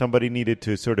similar. Somebody needed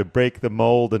to sort of break the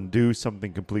mold and do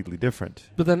something completely different.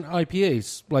 But then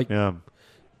IPAs, like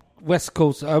West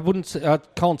Coast, I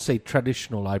can't say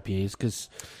traditional IPAs because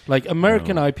like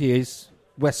American IPAs,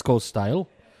 West Coast style.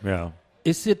 Yeah.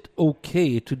 Is it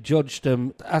okay to judge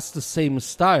them as the same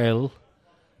style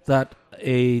that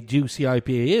a juicy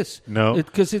IPA is? No,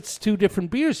 because it's two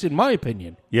different beers, in my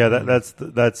opinion. Yeah,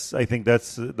 that's. I think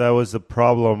that was the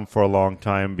problem for a long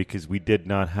time because we did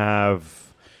not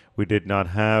have the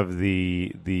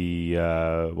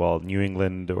New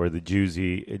England or the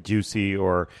juicy,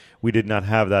 or we did not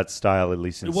have that style, at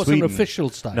least in Sweden. It wasn't an official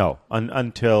style. No,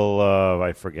 until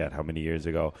I forget how many years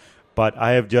ago. But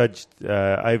I've judged the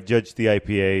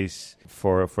IPAs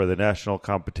for the national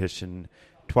competition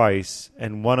twice,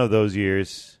 and one of those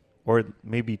years, or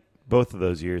maybe both of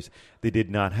those years, they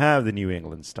did not have the New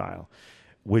England style,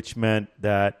 which meant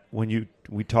that when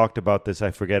we talked about this,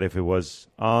 I forget if it was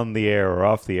on the air or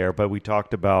off the air, but we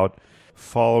talked about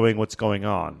following what's going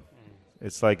on.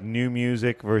 It's like new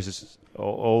music versus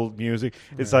old music.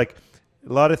 It's like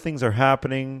a lot of things are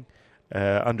happening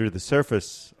under the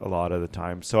surface a lot of the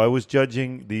time. So I was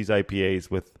judging these IPAs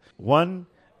with one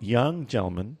young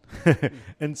gentleman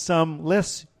and some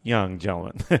less young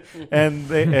gentlemen, and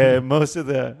they, most of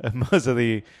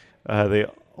the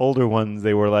older ones,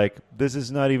 they were like, "This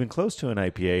is not even close to an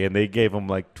IPA," and they gave them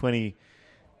like 20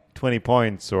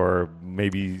 points or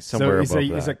maybe somewhere above that.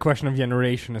 So it's a question of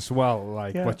generation as well,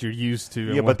 like what you're used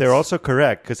to. Yeah, but they're also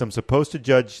correct because I'm supposed to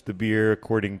judge the beer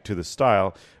according to the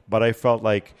style, but I felt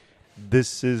like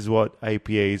this is what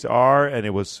IPAs are, and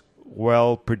it was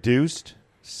well produced.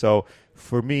 So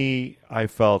for me, I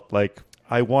felt like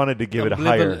I wanted to give it a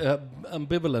higher...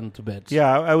 ambivalent a bit.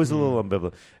 Yeah, I was a little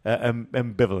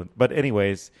ambivalent. But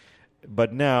anyways,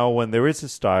 but now when there is a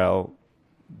style,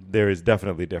 there is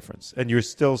definitely a difference. And you're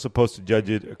still supposed to judge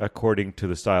it according to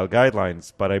the style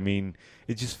guidelines. But I mean,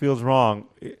 it just feels wrong.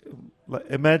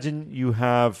 Imagine you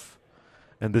have,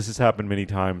 and this has happened many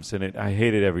times, and I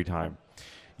hate it every time.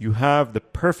 You have the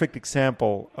perfect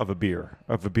example of a beer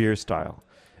style.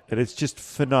 And it's just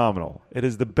phenomenal. It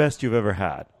is the best you've ever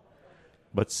had.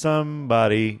 But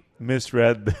somebody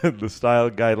misread the style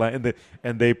guideline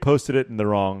and they posted it in the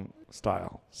wrong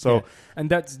style. So and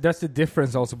that's the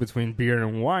difference also between beer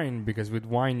and wine, because with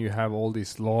wine you have all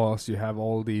these laws, you have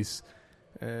all these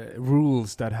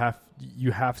rules that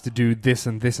you have to do this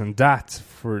and this and that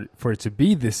for it to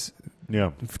be this.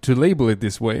 Yeah, to label it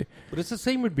this way. But it's the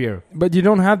same with beer. But you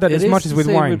don't have that as much as with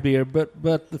wine. With beer,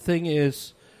 but the thing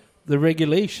is, the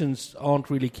regulations aren't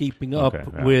really keeping up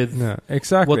with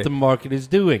what the market is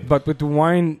doing. But with the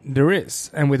wine, there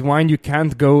is. And with wine, you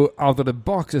can't go out of the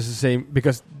box as the same,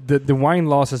 because the wine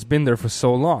laws has been there for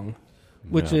so long.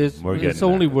 Which is, it's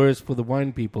only worse for the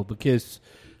wine people, because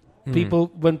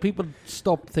when people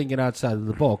stop thinking outside of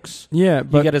the box, you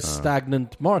get a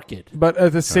stagnant market. But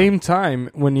at the same time,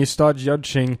 when you start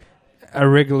judging a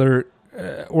regular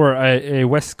or a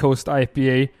West Coast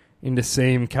IPA in the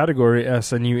same category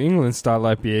as a New England style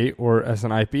IPA or as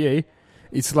an IPA,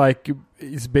 it's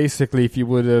basically if you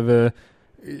would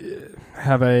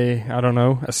have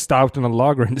a stout and a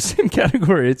lager in the same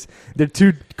category. They're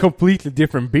two completely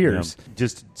different beers. Yeah.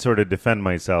 Just sort of defend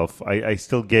myself, I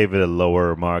still gave it a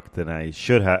lower mark than I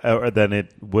should have, or than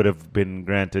it would have been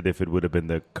granted if it would have been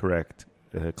the correct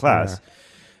class.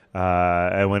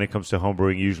 And when it comes to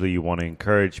homebrewing, usually you want to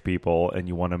encourage people and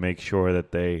you want to make sure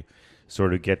that they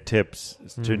sort of get tips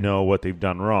to know what they've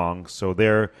done wrong. So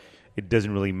it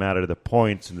doesn't really matter the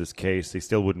points in this case. They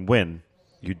still wouldn't win.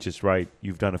 You just write,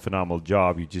 you've done a phenomenal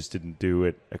job. You just didn't do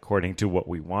it according to what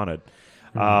we wanted.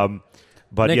 But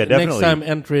definitely. Next time,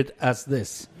 enter it as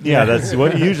this. Yeah, that's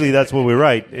usually that's what we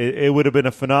write. It would have been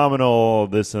a phenomenal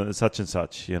this such and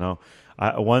such,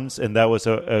 once, and that was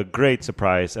a great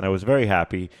surprise, and I was very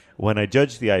happy when I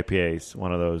judged the IPAs.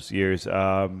 One of those years,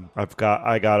 I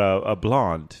got a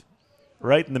blonde.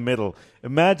 right in the middle.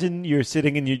 Imagine you're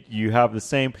sitting and you have the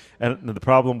same. And the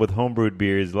problem with homebrewed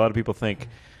beer is a lot of people think,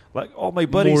 like, oh, my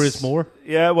buddies. More is more.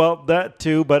 Yeah, well, that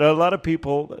too. But a lot of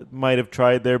people might have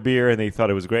tried their beer and they thought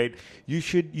it was great. You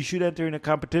should enter in a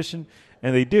competition,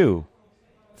 and they do.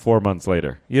 4 months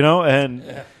later, and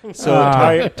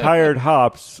so tired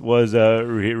hops was a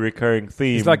recurring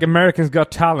theme. It's like Americans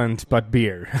Got Talent, but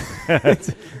beer.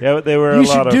 Yeah, they were. You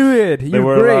should do it. There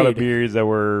were a lot of beers that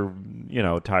were,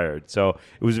 tired. So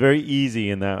it was very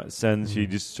easy in that sense. You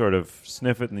just sort of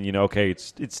sniff it, and then okay,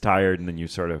 it's tired, and then you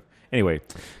sort of anyway.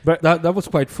 But that was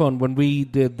quite fun when we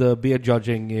did the beer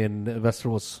judging in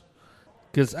Westeros,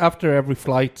 because after every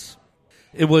flight,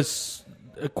 it was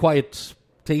a quiet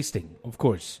tasting, of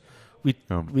course.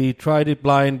 We tried it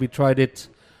blind, we tried it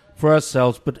for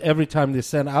ourselves, but every time they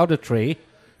sent out a tray,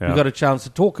 we got a chance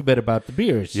to talk a bit about the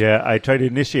beers. Yeah, I try to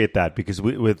initiate that because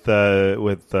with the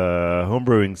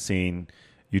homebrewing scene,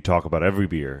 you talk about every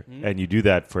beer, and you do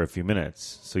that for a few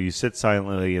minutes. So you sit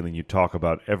silently, and then you talk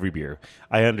about every beer.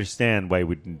 I understand why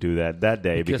we didn't do that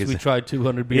day because we tried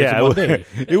 200 beers in one day.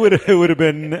 It would have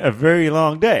been a very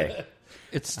long day.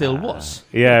 It still was.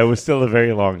 Yeah, it was still a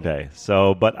very long day.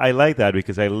 So, but I like that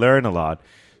because I learn a lot,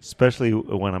 especially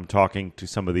when I'm talking to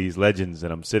some of these legends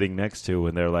that I'm sitting next to,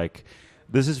 and they're like,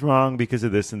 this is wrong because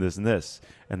of this and this and this.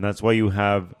 And that's why you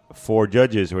have 4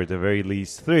 judges, or at the very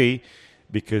least 3,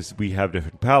 because we have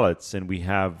different palates and we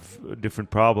have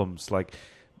different problems. Like,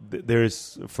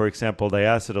 there's, for example,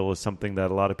 diacetyl is something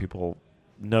that a lot of people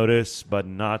notice, but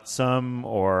not some,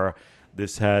 or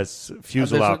this has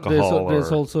fusel alcohol.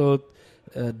 There's also...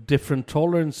 different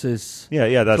tolerances.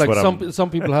 Yeah, that's like what some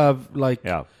people have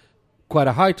quite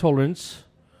a high tolerance.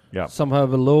 Yeah, some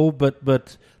have a low,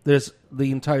 but there's the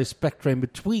entire spectrum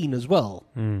between as well.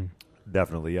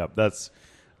 Definitely, yeah. That's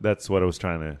what I was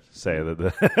trying to say.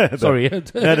 Sorry,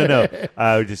 no.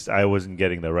 I wasn't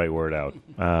getting the right word out.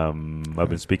 I've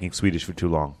been speaking Swedish for too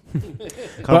long.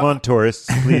 Come on, tourists,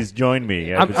 please join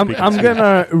me. I'm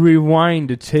gonna rewind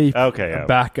the tape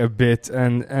back a bit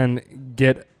and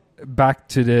get back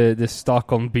to the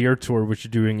Stockholm beer tour, which you're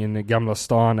doing in Gamla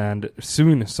Stan and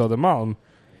soon Södermalm.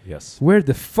 Yes. Where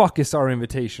the fuck is our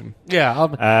invitation? Yeah,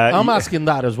 I'm asking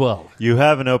that as well. You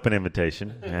have an open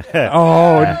invitation.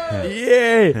 Oh,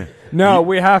 yeah. No,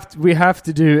 we have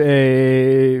to do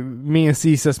a... Me and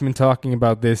Cece has been talking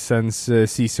about this since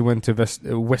Cece went to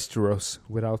Westeros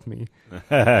without me.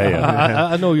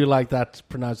 I know you like that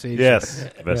pronunciation. Yes,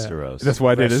 Westeros. That's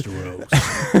why I did it.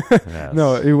 Yes.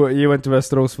 No, you went to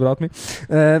Westeros without me.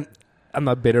 I'm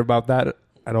not bitter about that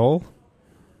at all.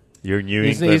 You're New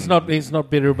England. He's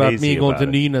not bitter about me going to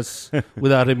Nina's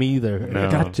without him either. No.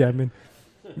 God damn it.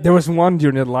 There was one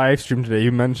during the live stream today.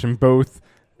 You mentioned both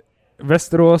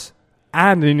Westeros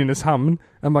and Nynäshamn.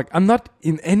 I'm like, I'm not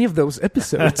in any of those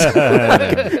episodes.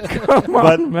 Come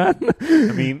on, man.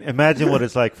 I mean, imagine what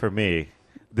it's like for me.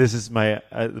 This is my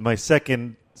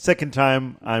second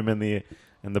time I'm in the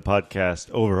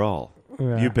podcast overall.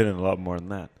 Yeah. You've been in a lot more than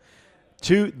that.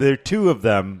 There are 2 of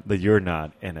them that you're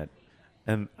not in it.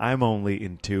 And I'm only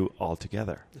in 2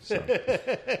 altogether. So.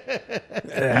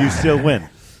 You still win.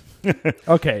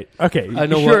 Okay. I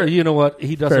know. Sure. You know what?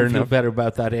 He doesn't feel better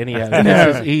about that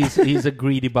anyhow. He's a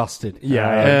greedy bastard.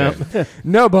 Yeah.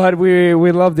 No, but we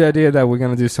love the idea that we're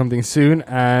going to do something soon,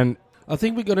 and I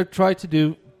think we're going to try to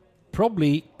do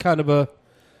probably kind of a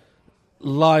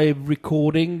live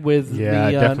recording with me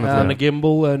and a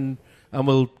gimbal, and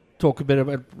we'll talk a bit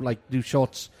about do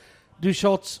shots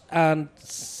and.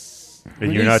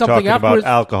 And you're not talking about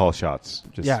alcohol shots.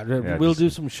 We'll do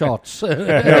some shots.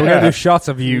 we're gonna do shots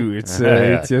of you. It's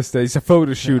it's a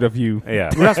photo shoot of you.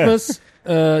 Yeah, Rasmus,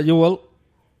 Joel,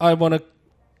 I want to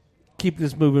keep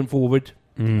this moving forward.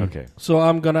 Okay. So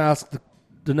I'm gonna ask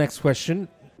the next question,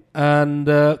 and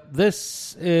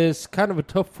this is kind of a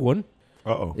tough one.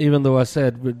 Even though I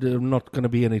said there are not going to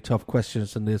be any tough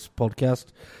questions in this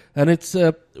podcast, and it's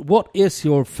what is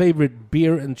your favorite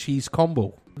beer and cheese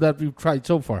combo that we've tried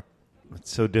so far? It's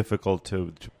so difficult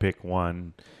to pick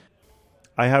one.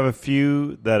 I have a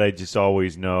few that I just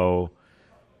always know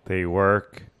they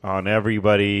work on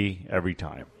everybody every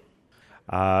time.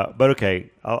 But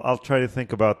okay, I'll try to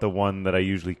think about the one that I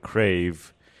usually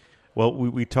crave. Well,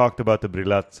 we talked about the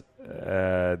Brillat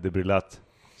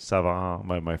Savant,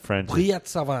 my French. Brillat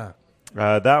Savant.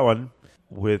 That one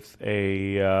with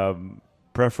a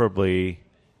preferably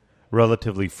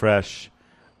relatively fresh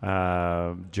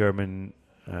German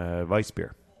Weiss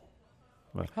beer.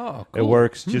 Cool. It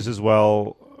works just as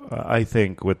well, I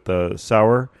think, with the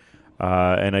sour,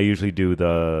 and I usually do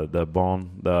their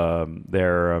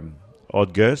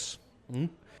Haute Gueuse,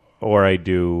 or I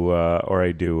do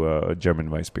a German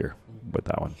Weiss beer. with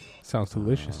that one. Sounds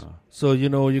delicious. So, you're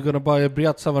going to buy a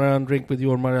Briat Savarin drink with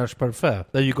your mariage parfait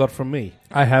that you got from me.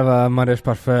 I have a mariage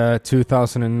parfait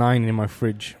 2009 in my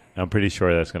fridge. I'm pretty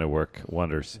sure that's going to work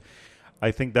wonders.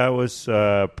 I think that was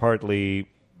partly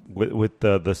with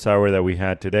the sour that we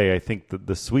had today. I think that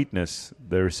the sweetness,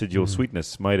 the residual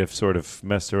sweetness, might have sort of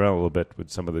messed around a little bit with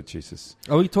some of the cheeses.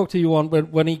 Oh, he talked to you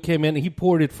when he came in. He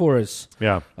poured it for us.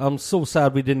 Yeah. I'm so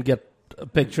sad we didn't get a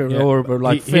picture or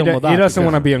he film of that. He doesn't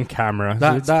want to be on camera.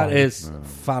 That is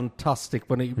fantastic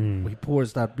when he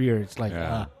pours that beer. It's like,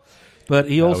 But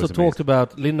he also talked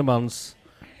about Lindemann's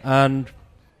and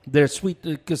they're sweet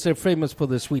because they're famous for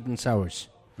their sweet and sours.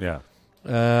 Yeah.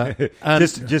 And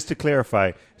just to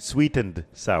clarify, sweetened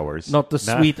sours, not the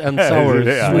sweet and sour,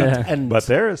 sweet and. But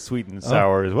they're sweet and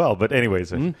sour as well. But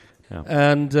anyways, and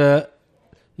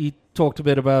he talked a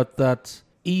bit about that.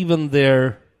 Even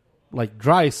their like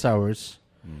dry sours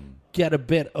get a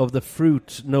bit of the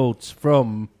fruit notes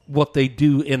from what they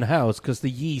do in house because the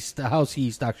house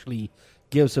yeast, actually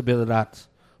gives a bit of that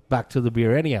back to the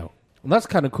beer anyhow. And that's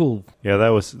kind of cool. Yeah, that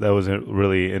was a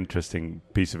really interesting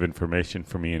piece of information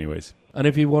for me anyways. And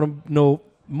if you want to know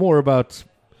more about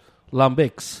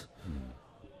Lambics,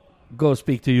 go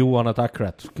speak to Johan at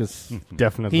Akkurat, because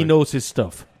definitely he knows his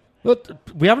stuff. But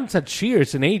we haven't said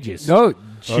cheers in ages. No,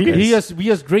 cheers. We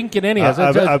just drinking anyhow.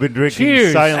 I've been drinking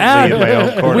cheers. silently in my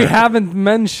own corner. We haven't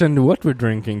mentioned what we're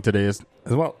drinking today as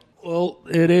well. Well,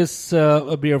 it is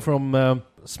a beer from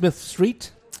Smith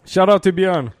Street. Shout out to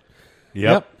Björn.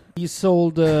 Yep. He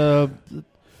sold at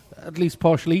least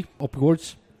partially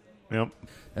upwards. Yep.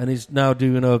 And he's now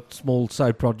doing a small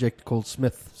side project called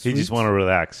Smith Street. He just want to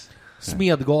relax.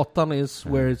 Smedgatan is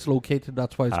where it's located.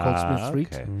 That's why it's called Smith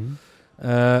Street. Okay.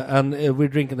 And we're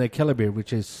drinking their Keller beer,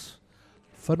 which is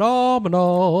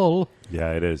phenomenal.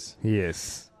 Yeah, it is.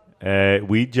 Yes.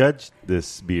 We judged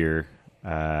this beer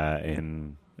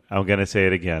in, I'm going to say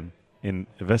it again, in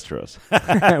Westeros.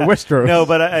 Westeros. No,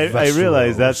 but I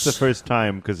realized that's the first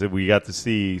time because we got to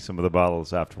see some of the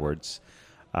bottles afterwards.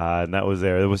 And that was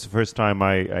there. It was the first time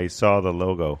I saw the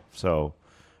logo. So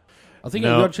I think I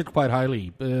judged it quite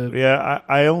highly.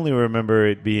 I only remember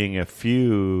it being a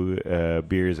few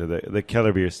beers of the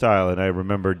Keller beer style, and I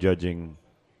remember judging.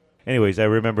 Anyways, I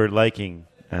remember liking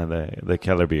the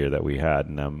Keller beer that we had,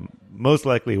 and most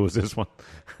likely it was this one.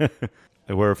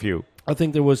 There were a few. I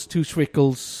think there was 2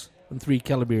 Schwickels and 3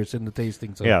 Keller beers in the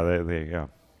tasting. So. Yeah,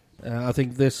 I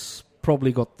think this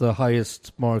probably got the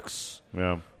highest marks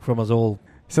from us all.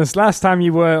 Since last time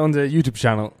you were on the YouTube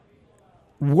channel,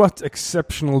 what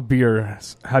exceptional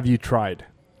beers have you tried?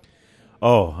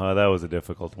 That was a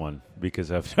difficult one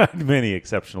because I've tried many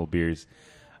exceptional beers.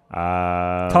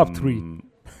 Top 3.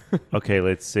 Okay,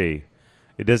 let's see.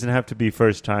 It doesn't have to be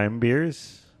first time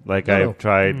beers. Like I've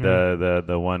tried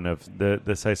the one of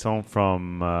the saison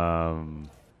from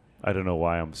I don't know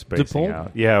why I'm spacing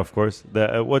out. Yeah, of course.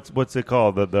 The what's it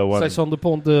called? The one Saison de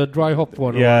Pont, the dry hop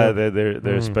one. Yeah,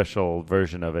 their special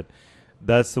version of it.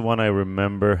 That's the one I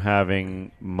remember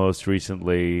having most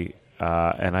recently,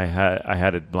 and I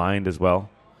had it blind as well,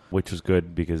 which was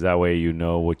good because that way you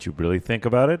know what you really think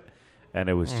about it, and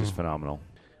it was just phenomenal.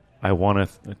 I want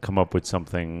to come up with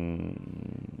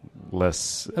something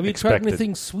less Have you expected. tried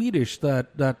anything Swedish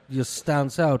that just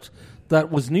stands out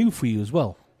that was new for you as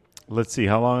well? Let's see.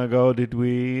 How long ago did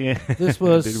we? This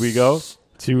was did we go?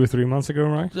 2 or 3 months ago,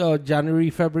 right? January,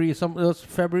 February,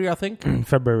 February, I think.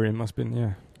 February it must have been,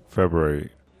 yeah. February.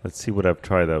 Let's see what I've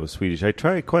tried that was Swedish. I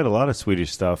tried quite a lot of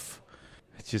Swedish stuff.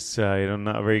 It's just I'm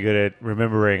not very good at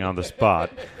remembering on the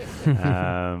spot.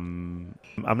 I'm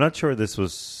not sure this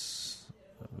was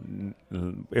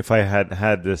if I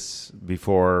had this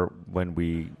before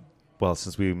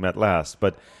since we met last,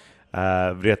 but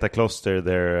Vreta Kloster,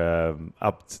 their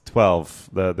up to 12,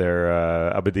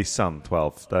 their Abedissan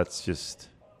 12.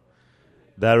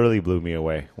 That really blew me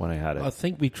away when I had it. I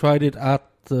think we tried it at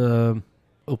the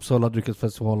Uppsala Dryckes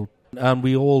Festival, and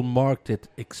we all marked it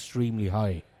extremely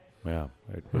high. Yeah,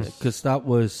 it was because that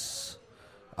was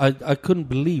I couldn't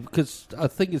believe, because I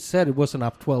think it said it was an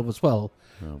AP 12 as well,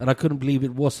 and I couldn't believe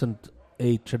it wasn't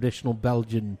a traditional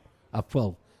Belgian AP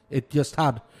 12. It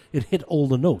hit all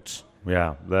the notes.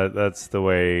 Yeah, that's the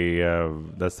way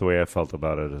I felt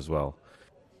about it as well.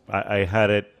 I had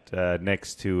it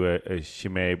next to a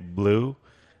Chimay Blue,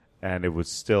 and it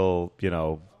was still,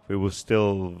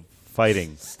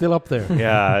 fighting, still up there.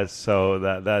 Yeah, so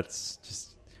that's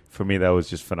just, for me, that was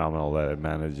just phenomenal that it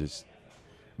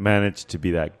managed to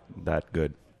be that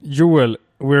good. Joel,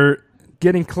 we're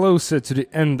getting closer to the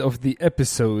end of the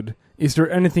episode. Is there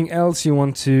anything else you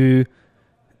want to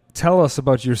tell us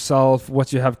about yourself,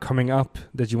 what you have coming up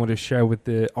that you want to share with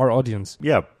our audience.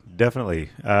 Yeah, definitely.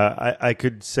 I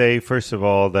could say, first of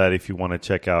all, that if you want to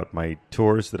check out my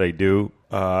tours that I do,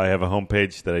 I have a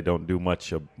homepage that I don't do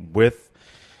much with.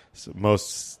 So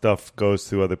most stuff goes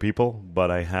through other people, but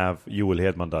I have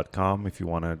joelhedman.com if you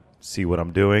want to see what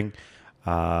I'm doing.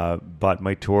 But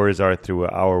my tours are through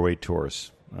Our Way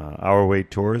Tours. Our Way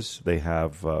Tours, they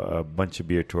have a bunch of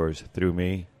beer tours through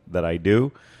me that I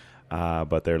do,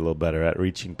 but they're a little better at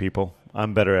reaching people.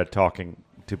 I'm better at talking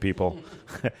to people.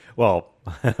 Well,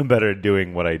 I'm better at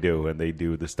doing what I do, and they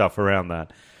do the stuff around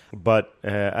that. But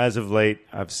as of late,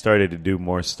 I've started to do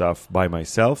more stuff by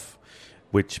myself,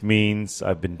 which means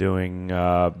I've been doing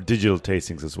digital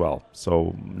tastings as well.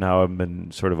 So now I've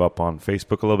been sort of up on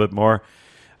Facebook a little bit more.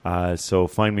 So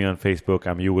find me on Facebook.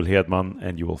 I'm Joel Hedman,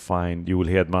 and you will find Joel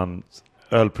Hedmans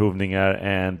ölprovningar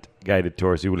and guided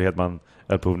tours. Joel Hedman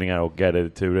ölprovningar och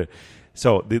guided tour.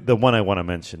 So the one I want to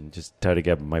mention, just try to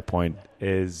get my point,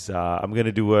 is I'm going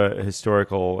to do a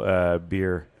historical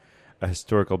beer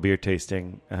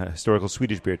tasting, historical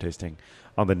Swedish beer tasting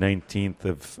on the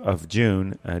 19th of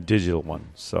June, a digital one.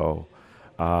 So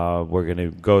we're going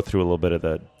to go through a little bit of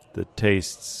the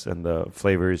tastes and the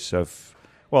flavors of,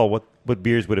 well, what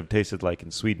beers would have tasted like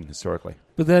in Sweden historically.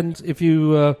 But then if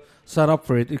you sign up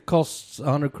for it, it costs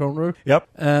 100 kronor. Yep.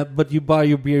 But you buy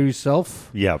your beer yourself.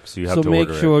 Yep, so you have to make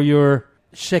order sure you're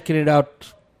checking it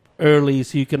out early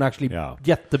so you can actually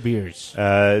get the beers.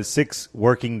 6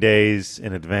 working days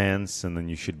in advance, and then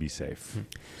you should be safe.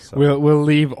 So. We'll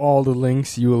leave all the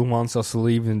links you will want us to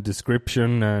leave in the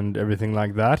description and everything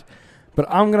like that. But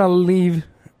I'm going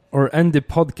to end the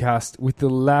podcast with the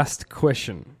last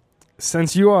question.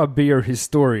 Since you are a beer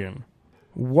historian,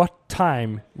 what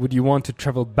time would you want to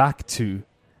travel back to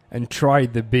and try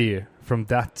the beer from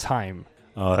that time?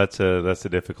 Oh, that's a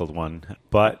difficult one.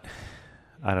 But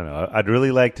I don't know. I'd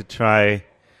really like to try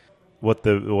what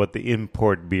the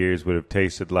import beers would have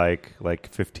tasted like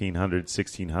 1500s,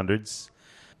 1600s,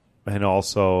 and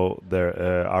also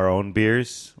our own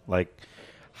beers. Like,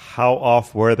 how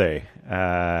off were they?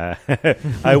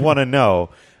 I want to know.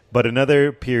 But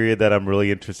another period that I'm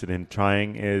really interested in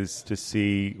trying is to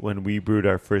see when we brewed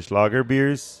our first lager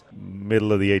beers,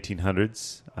 middle of the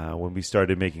 1800s, when we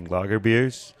started making lager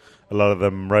beers. A lot of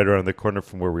them right around the corner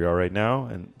from where we are right now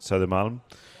in Södermalm,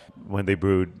 when they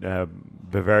brewed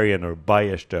Bavarian or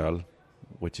Bayeröl,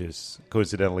 which is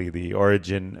coincidentally the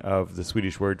origin of the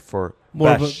Swedish word for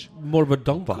more of a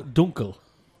dunkel.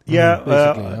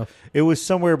 Yeah, it was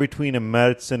somewhere between a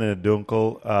Märzen and a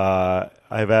Dunkel.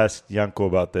 I've asked Janko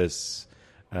about this,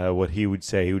 what he would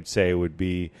say. He would say it would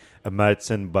be a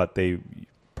Märzen, but they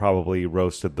probably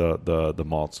roasted the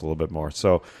malts a little bit more.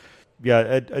 So, yeah,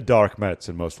 a dark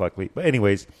Märzen most likely. But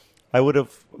anyways, I would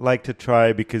have liked to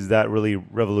try, because that really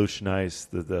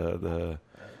revolutionized the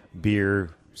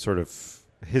beer sort of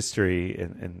history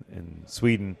in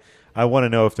Sweden. I want to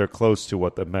know if they're close to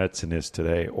what the Märzen is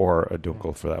today, or a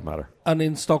Dunkel for that matter. And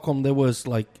in Stockholm, there was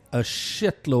like a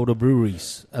shitload of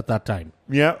breweries at that time.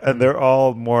 Yeah, and they're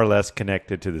all more or less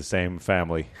connected to the same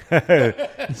family.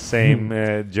 Same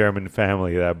German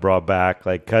family that brought back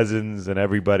like cousins and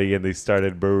everybody, and they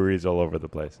started breweries all over the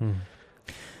place.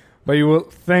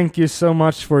 But thank you so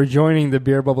much for joining the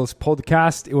Beer Bubbles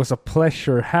podcast. It was a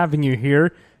pleasure having you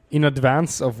here in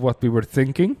advance of what we were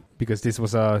thinking, because this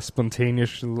was a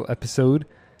spontaneous little episode.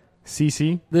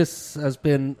 CC? This has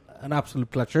been an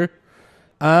absolute pleasure.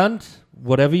 And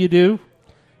whatever you do,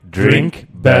 drink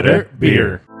better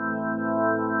beer.